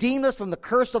Christ redeemed us from the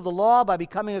curse of the law by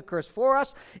becoming a curse for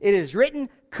us. It is written,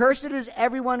 cursed is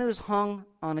everyone who is hung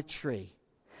on a tree.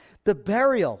 The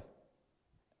burial,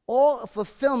 all a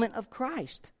fulfillment of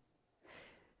Christ.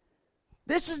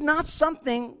 This is not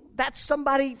something that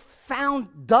somebody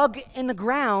found dug in the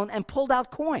ground and pulled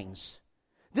out coins.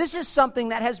 This is something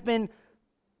that has been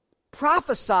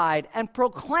prophesied and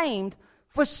proclaimed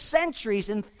for centuries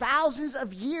and thousands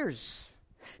of years.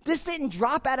 This didn't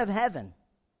drop out of heaven.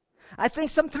 I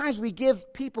think sometimes we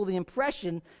give people the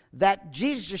impression that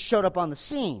Jesus just showed up on the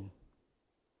scene.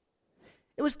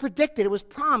 It was predicted, it was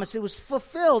promised, it was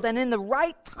fulfilled, and in the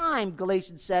right time,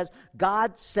 Galatians says,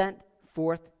 God sent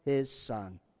forth his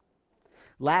Son.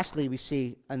 Lastly, we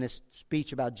see in this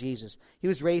speech about Jesus, he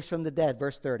was raised from the dead,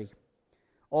 verse 30.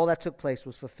 All that took place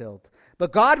was fulfilled.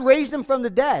 But God raised him from the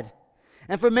dead.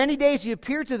 And for many days he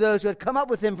appeared to those who had come up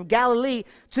with him from Galilee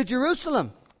to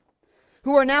Jerusalem,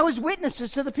 who are now his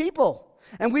witnesses to the people.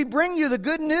 And we bring you the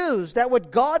good news that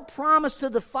what God promised to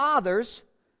the fathers,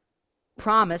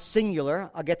 promise,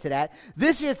 singular, I'll get to that,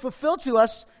 this he has fulfilled to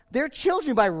us, their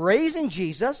children, by raising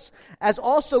Jesus, as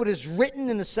also it is written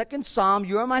in the second Psalm,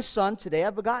 you are my son, today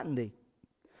I've begotten thee.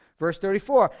 Verse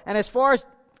 34,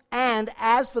 and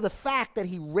as for the fact that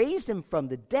he raised him from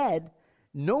the dead,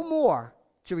 no more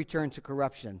to return to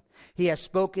corruption. He has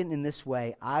spoken in this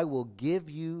way, I will give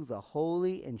you the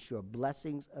holy and sure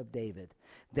blessings of David.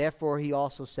 Therefore he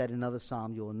also said in another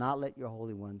psalm, you will not let your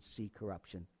Holy One see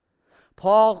corruption.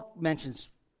 Paul mentions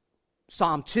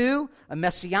Psalm 2, a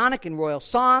messianic and royal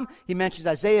psalm. He mentions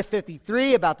Isaiah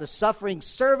 53 about the suffering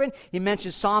servant. He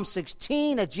mentions Psalm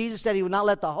 16 that Jesus said he would not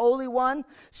let the Holy One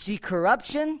see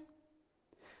corruption.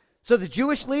 So the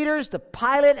Jewish leaders, the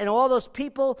Pilate, and all those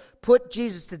people put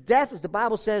Jesus to death, as the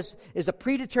Bible says, is a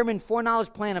predetermined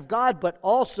foreknowledge plan of God, but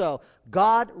also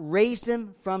God raised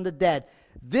him from the dead.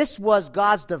 This was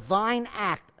God's divine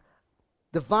act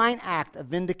of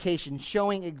vindication,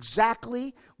 showing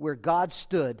exactly where God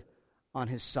stood on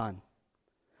his Son.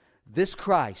 This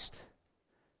Christ,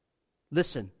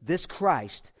 listen, this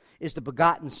Christ is the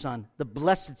begotten Son, the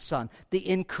blessed Son, the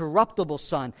incorruptible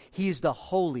Son. He is the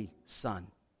Holy Son.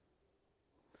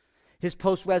 His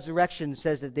post-resurrection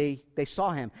says that they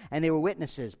saw him and they were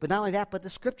witnesses. But not only that, but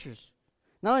the Scriptures.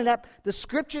 Not only that, the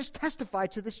Scriptures testify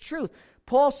to this truth.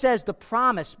 Paul says the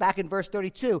promise, back in verse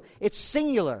 32, it's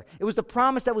singular. It was the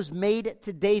promise that was made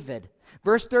to David.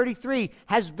 Verse 33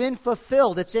 has been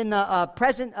fulfilled. It's in the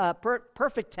present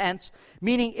perfect tense,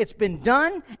 meaning it's been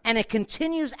done and it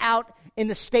continues out in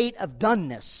the state of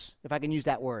doneness, if I can use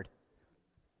that word.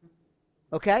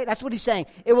 Okay? That's what he's saying.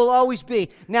 It will always be.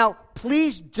 Now,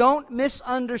 please don't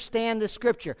misunderstand the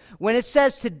Scripture. When it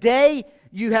says, today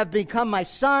you have become my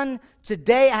son,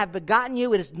 today I have begotten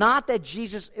you, it is not that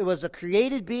Jesus was a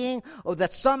created being or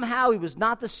that somehow he was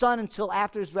not the Son until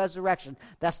after his resurrection.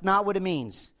 That's not what it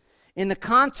means. In the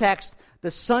context,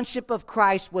 the sonship of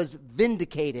Christ was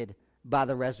vindicated by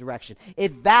the resurrection.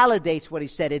 It validates what he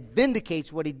said. It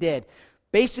vindicates what he did.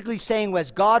 Basically saying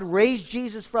was God raised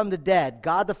Jesus from the dead.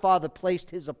 God the Father placed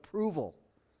his approval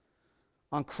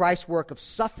on Christ's work of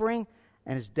suffering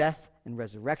and his death and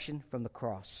resurrection from the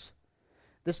cross.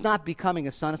 This is not becoming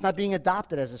a son. It's not being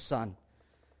adopted as a son.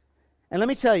 And let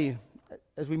me tell you,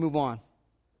 as we move on,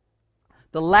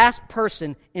 the last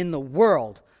person in the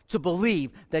world to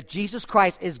believe that Jesus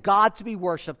Christ is God to be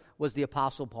worshipped was the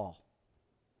Apostle Paul.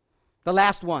 The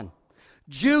last one.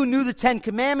 Jew, knew the Ten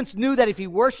Commandments, knew that if he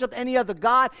worshipped any other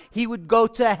god, he would go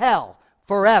to hell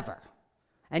forever.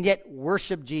 and yet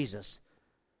worship Jesus.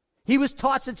 He was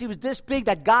taught since he was this big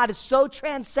that God is so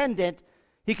transcendent,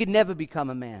 he could never become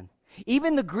a man.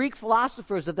 Even the Greek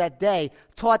philosophers of that day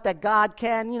taught that God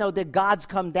can, that gods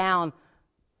come down,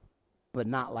 but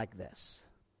not like this.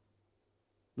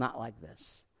 Not like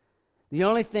this. The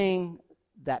only thing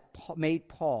that made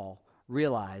Paul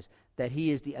realize that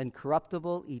he is the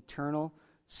incorruptible, eternal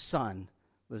Son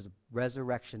was the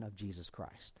resurrection of Jesus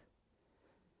Christ.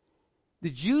 The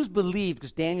Jews believed,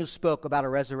 because Daniel spoke about a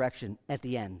resurrection at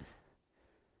the end.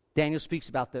 Daniel speaks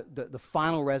about the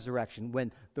final resurrection,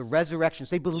 when the resurrections,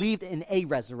 they believed in a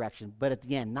resurrection, but at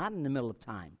the end, not in the middle of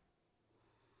time.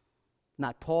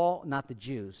 Not Paul, not the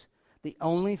Jews. The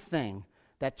only thing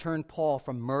that turned Paul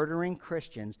from murdering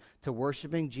Christians to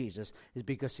worshiping Jesus is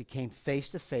because he came face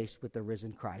to face with the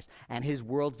risen Christ, and his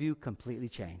worldview completely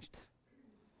changed.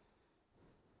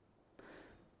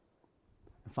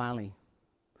 And finally,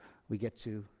 we get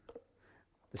to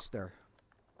the stir.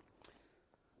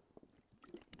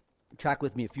 Track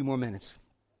with me a few more minutes.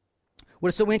 What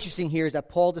is so interesting here is that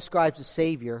Paul describes the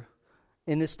Savior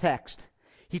in this text.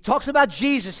 He talks about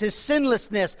Jesus, his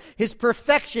sinlessness, his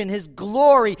perfection, his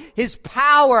glory, his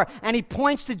power, and he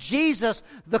points to Jesus,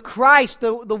 the Christ,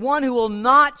 the one who will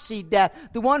not see death,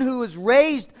 the one who is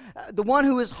raised, the one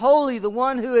who is holy, the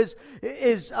one who is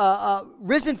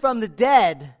risen from the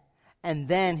dead. And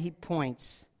then he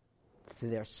points to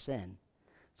their sin.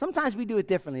 Sometimes we do it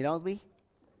differently, don't we?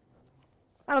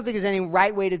 I don't think there's any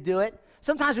right way to do it.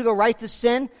 Sometimes we go right to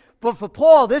sin. But for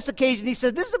Paul, this occasion, he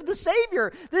said, this is the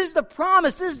Savior. This is the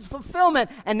promise. This is fulfillment.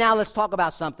 And now let's talk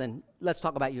about something. Let's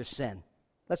talk about your sin.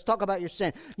 Let's talk about your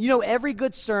sin. Every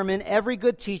good sermon, every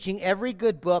good teaching, every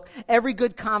good book, every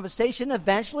good conversation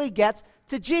eventually gets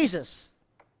to Jesus.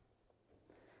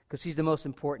 Because he's the most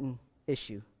important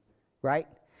issue, right?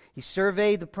 He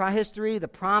surveyed the history, the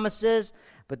promises,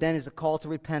 but then is a call to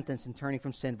repentance and turning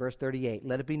from sin. Verse 38,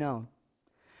 let it be known,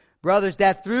 brothers,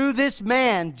 that through this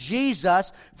man,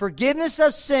 Jesus, forgiveness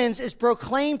of sins is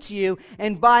proclaimed to you,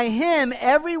 and by him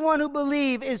everyone who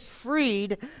believes is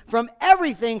freed from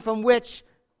everything from which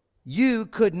you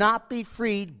could not be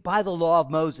freed by the law of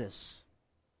Moses.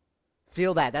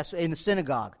 Feel that. That's in the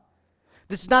synagogue.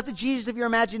 This is not the Jesus of your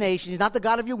imagination. He's not the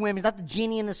God of your whim. He's not the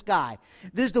genie in the sky.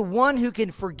 This is the one who can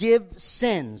forgive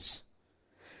sins,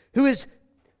 who is,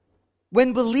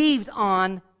 when believed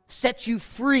on, sets you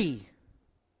free.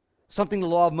 Something the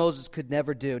law of Moses could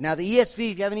never do. Now, the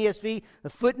ESV, if you have an ESV, the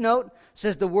footnote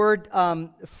says the word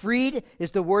freed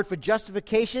is the word for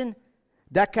justification,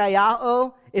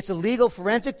 dakaiao. It's a legal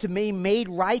forensic to be made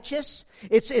righteous.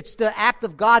 It's the act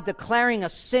of God declaring a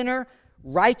sinner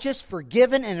righteous,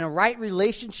 forgiven, and in a right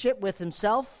relationship with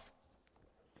himself.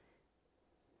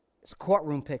 It's a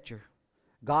courtroom picture.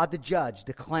 God the judge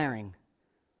declaring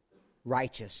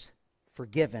righteous,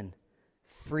 forgiven,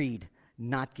 freed,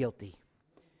 not guilty.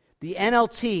 The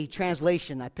NLT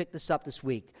translation, I picked this up this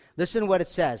week. Listen to what it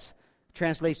says.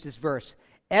 Translates this verse.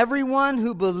 Everyone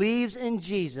who believes in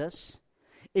Jesus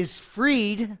is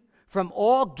freed from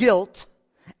all guilt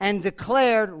and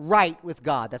declared right with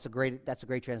God. That's a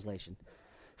great translation.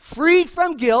 Freed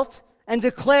from guilt and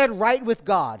declared right with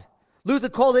God. Luther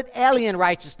called it alien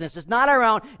righteousness. It's not our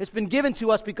own. It's been given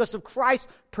to us because of Christ's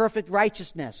perfect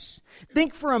righteousness.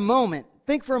 Think for a moment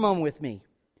with me.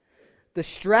 The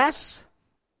stress,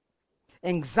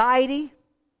 anxiety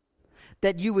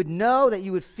that you would know, that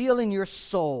you would feel in your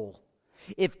soul,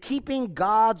 if keeping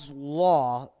God's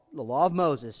law, the law of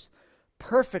Moses,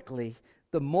 perfectly,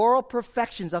 the moral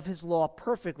perfections of his law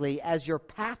perfectly as your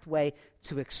pathway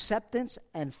to acceptance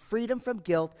and freedom from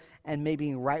guilt and maybe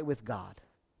being right with God.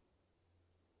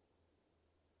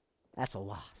 That's a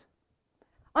lot.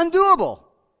 Undoable.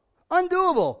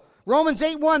 Romans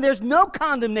 8:1, there's no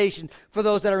condemnation for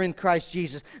those that are in Christ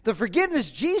Jesus. The forgiveness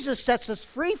Jesus sets us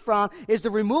free from is the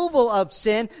removal of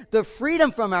sin, the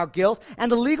freedom from our guilt,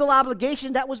 and the legal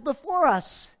obligation that was before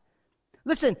us.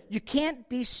 Listen, you can't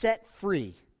be set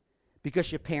free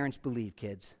because your parents believe,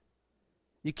 kids.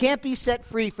 You can't be set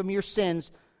free from your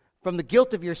sins, from the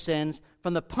guilt of your sins,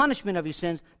 from the punishment of your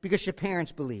sins, because your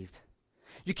parents believed.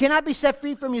 You cannot be set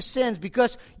free from your sins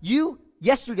because you,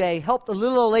 yesterday, helped a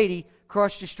little old lady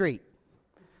cross the street.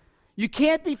 You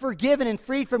can't be forgiven and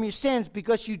freed from your sins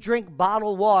because you drink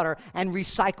bottled water and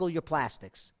recycle your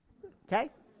plastics. Okay?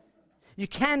 You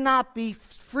cannot be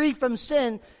free from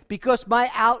sin because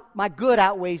my good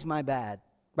outweighs my bad.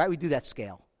 Right? We do that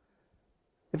scale.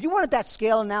 If you wanted that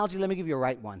scale analogy, let me give you a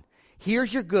right one.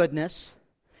 Here's your goodness,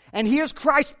 and here's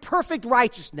Christ's perfect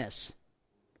righteousness.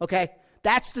 Okay?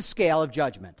 That's the scale of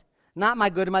judgment. Not my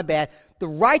good and my bad. The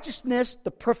righteousness,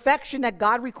 the perfection that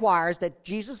God requires, that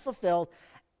Jesus fulfilled,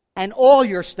 and all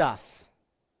your stuff.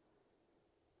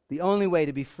 The only way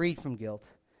to be freed from guilt,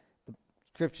 the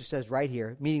Scripture says right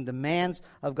here, meaning the demands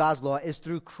of God's law, is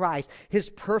through Christ, his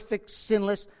perfect,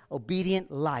 sinless,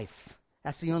 obedient life.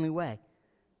 That's the only way.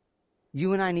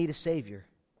 You and I need a Savior.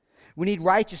 We need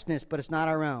righteousness, but it's not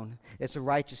our own. It's a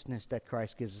righteousness that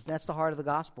Christ gives us. That's the heart of the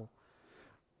gospel.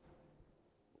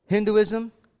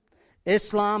 Hinduism,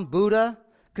 Islam, Buddha,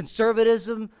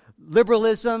 conservatism,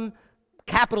 liberalism,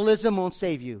 capitalism won't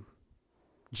save you.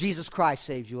 Jesus Christ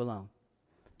saves you alone.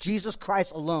 Jesus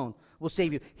Christ alone will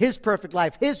save you. His perfect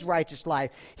life, his righteous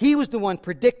life. He was the one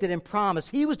predicted and promised.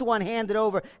 He was the one handed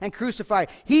over and crucified.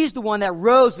 He's the one that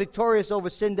rose victorious over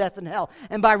sin, death, and hell.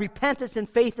 And by repentance and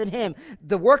faith in him,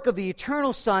 the work of the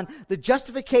eternal Son, the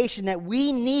justification that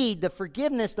we need, the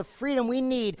forgiveness, the freedom we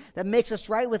need that makes us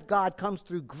right with God comes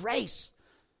through grace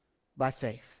by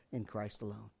faith in Christ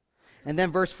alone. And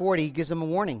then verse 40, he gives them a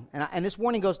warning. And this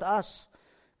warning goes to us.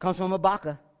 It comes from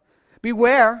Habakkuk.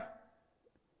 Beware,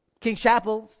 King's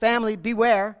Chapel, family,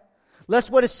 beware, lest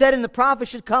what is said in the prophet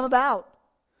should come about.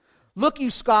 Look,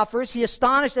 you scoffers, he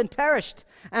astonished and perished.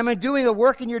 Am I doing a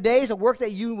work in your days, a work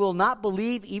that you will not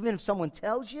believe even if someone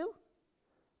tells you?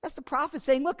 That's the prophet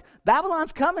saying, look,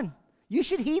 Babylon's coming. You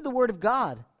should heed the word of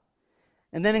God.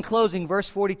 And then in closing, verse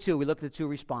 42, we look at the two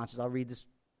responses. I'll read this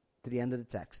to the end of the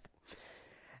text.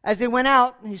 As they went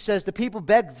out, he says, the people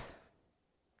begged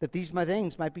that these my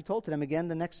things might be told to them again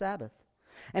the next Sabbath.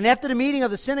 And after the meeting of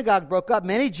the synagogue broke up,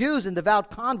 many Jews and devout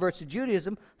converts to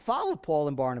Judaism followed Paul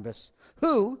and Barnabas,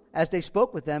 who, as they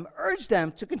spoke with them, urged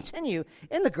them to continue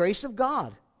in the grace of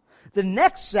God. The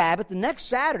next Sabbath, the next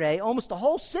Saturday, almost the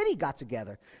whole city got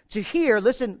together to hear,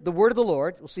 listen, the word of the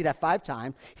Lord. We'll see that 5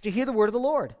 times. To hear the word of the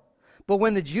Lord. But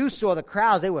when the Jews saw the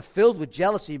crowds, they were filled with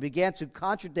jealousy and began to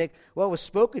contradict what was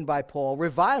spoken by Paul,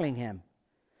 reviling him.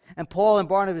 And Paul and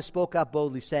Barnabas spoke out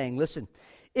boldly, saying, listen,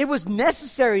 it was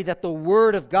necessary that the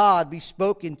word of God be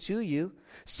spoken to you.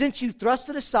 Since you thrust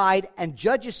it aside and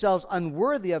judge yourselves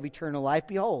unworthy of eternal life,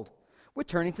 behold, we're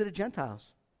turning to the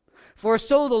Gentiles. For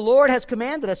so the Lord has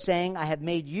commanded us, saying, I have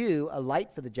made you a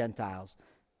light for the Gentiles.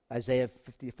 Isaiah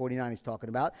 50:49 he's talking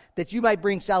about, that you might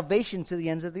bring salvation to the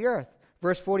ends of the earth.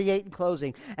 Verse 48 in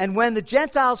closing. And when the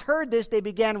Gentiles heard this, they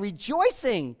began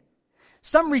rejoicing.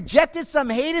 Some rejected, some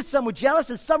hated, some were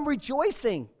jealous, and some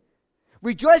rejoicing.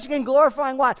 Rejoicing and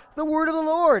glorifying what? The word of the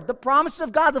Lord, the promise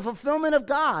of God, the fulfillment of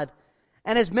God.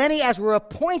 And as many as were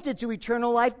appointed to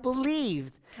eternal life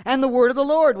believed. And the word of the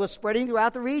Lord was spreading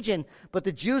throughout the region. But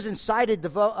the Jews incited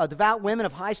devout women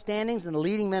of high standings and the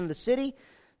leading men of the city.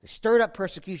 They stirred up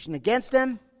persecution against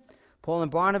them. Paul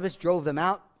and Barnabas drove them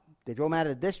out. They drove them out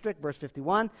of the district, verse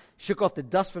 51, shook off the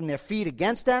dust from their feet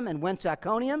against them and went to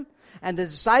Iconium. And the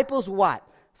disciples were what?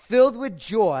 Filled with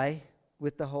joy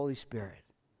with the Holy Spirit.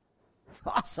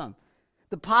 Awesome.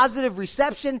 The positive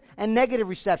reception and negative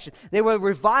reception. They were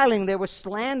reviling, they were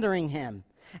slandering him.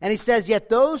 And he says, yet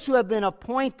those who have been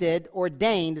appointed,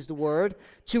 ordained is the word,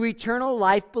 to eternal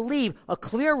life believe. A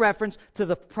clear reference to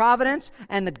the providence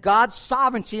and the God's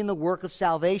sovereignty in the work of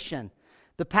salvation.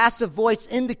 The passive voice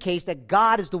indicates that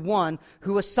God is the one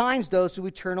who assigns those to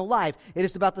eternal life. It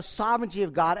is about the sovereignty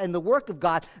of God and the work of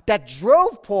God that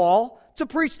drove Paul to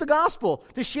preach the gospel,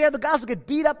 to share the gospel, get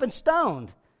beat up and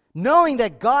stoned, knowing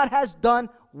that God has done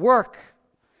work.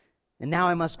 And now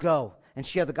I must go and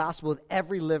share the gospel with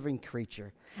every living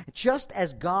creature. Just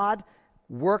as God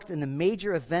worked in the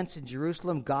major events in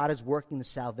Jerusalem, God is working the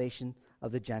salvation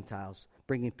of the Gentiles,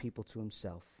 bringing people to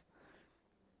himself.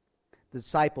 The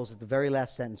disciples, at the very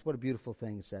last sentence, what a beautiful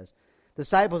thing it says. The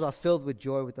disciples are filled with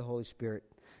joy with the Holy Spirit.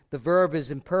 The verb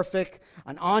is imperfect,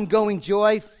 an ongoing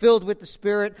joy, filled with the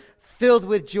Spirit, filled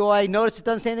with joy. Notice it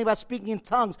doesn't say anything about speaking in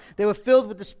tongues. They were filled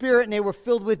with the Spirit and they were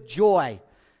filled with joy.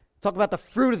 Talk about the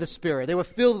fruit of the Spirit. They were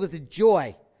filled with the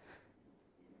joy.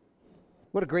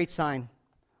 What a great sign.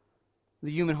 The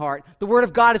human heart. The Word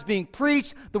of God is being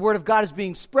preached. The Word of God is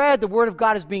being spread. The Word of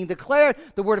God is being declared.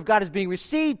 The Word of God is being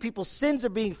received. People's sins are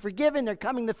being forgiven. They're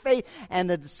coming to faith. And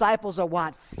the disciples are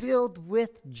what? Filled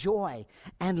with joy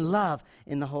and love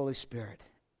in the Holy Spirit.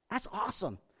 That's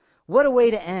awesome. What a way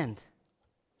to end.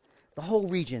 The whole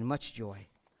region, much joy.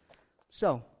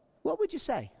 So, what would you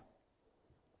say?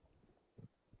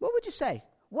 What would you say?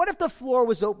 What if the floor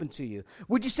was open to you?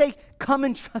 Would you say, come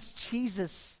and trust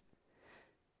Jesus?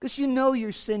 Because you know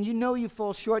your sin. You know you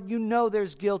fall short. You know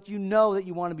there's guilt. You know that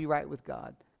you want to be right with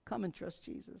God. Come and trust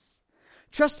Jesus.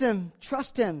 Trust him.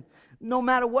 Trust him. No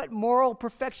matter what moral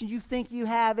perfection you think you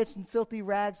have, it's in filthy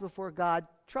rags before God.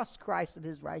 Trust Christ and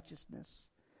his righteousness.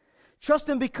 Trust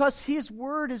him because his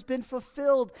word has been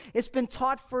fulfilled. It's been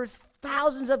taught for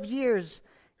thousands of years.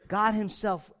 God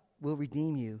himself will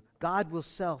redeem you. God will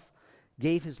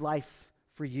gave his life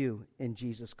for you in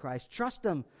Jesus Christ. Trust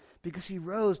him because he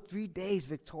rose 3 days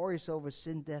victorious over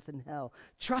sin, death, and hell.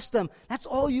 Trust him. That's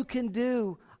all you can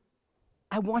do.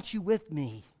 I want you with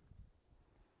me.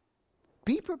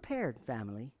 Be prepared,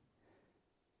 family.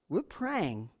 We're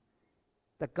praying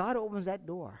that God opens that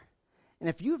door. And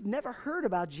if you've never heard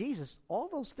about Jesus, all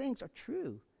those things are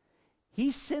true.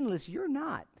 He's sinless. You're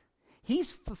not.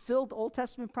 He's fulfilled Old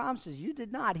Testament promises. You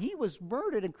did not. He was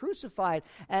murdered and crucified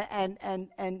and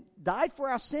died for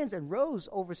our sins and rose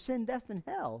over sin, death, and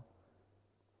hell.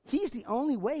 He's the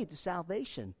only way to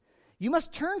salvation. You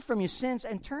must turn from your sins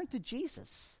and turn to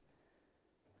Jesus.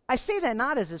 I say that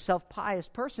not as a self-pious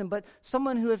person, but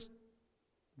someone who is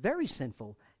very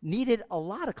sinful, needed a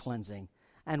lot of cleansing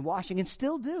and washing, and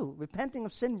still do, repenting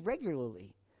of sin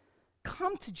regularly.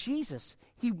 Come to Jesus.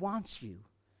 He wants you.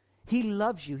 He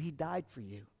loves you. He died for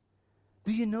you.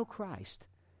 Do you know Christ?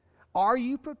 Are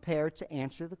you prepared to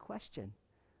answer the question?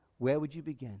 Where would you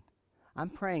begin? I'm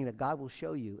praying that God will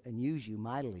show you and use you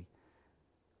mightily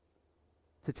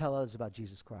to tell others about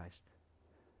Jesus Christ.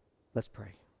 Let's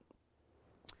pray.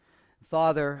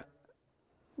 Father,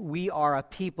 we are a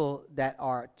people that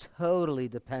are totally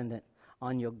dependent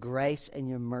on your grace and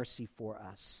your mercy for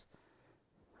us.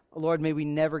 Lord, may we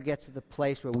never get to the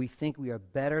place where we think we are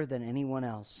better than anyone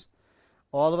else.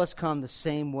 All of us come the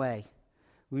same way.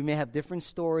 We may have different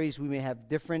stories. We may have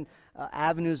different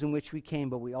avenues in which we came,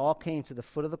 but we all came to the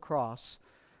foot of the cross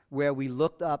where we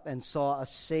looked up and saw a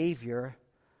Savior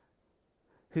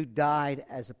who died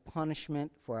as a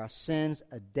punishment for our sins,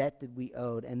 a debt that we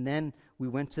owed. And then we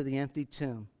went to the empty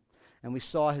tomb, and we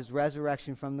saw his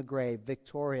resurrection from the grave,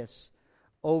 victorious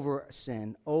over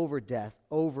sin, over death,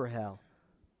 over hell.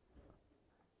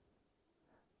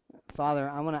 Father,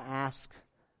 I want to ask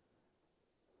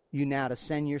you now to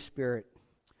send your Spirit,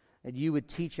 that you would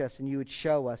teach us and you would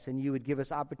show us and you would give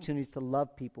us opportunities to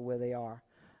love people where they are,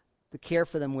 to care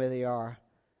for them where they are,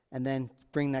 and then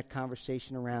bring that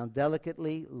conversation around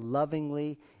delicately,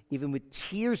 lovingly, even with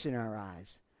tears in our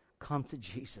eyes. Come to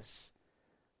Jesus.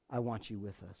 I want you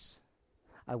with us.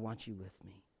 I want you with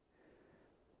me.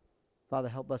 Father,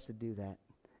 help us to do that.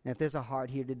 And if there's a heart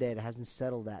here today that hasn't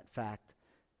settled that fact,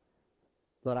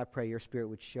 Lord, I pray your Spirit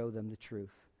would show them the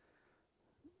truth.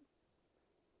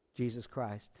 Jesus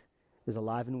Christ is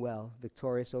alive and well,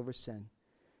 victorious over sin,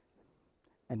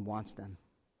 and wants them.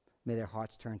 May their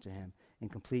hearts turn to him in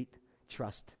complete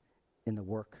trust in the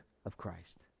work of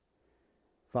Christ.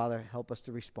 Father, help us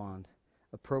to respond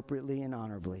appropriately and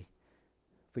honorably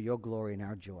for your glory and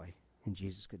our joy. In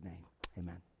Jesus' good name,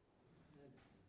 amen.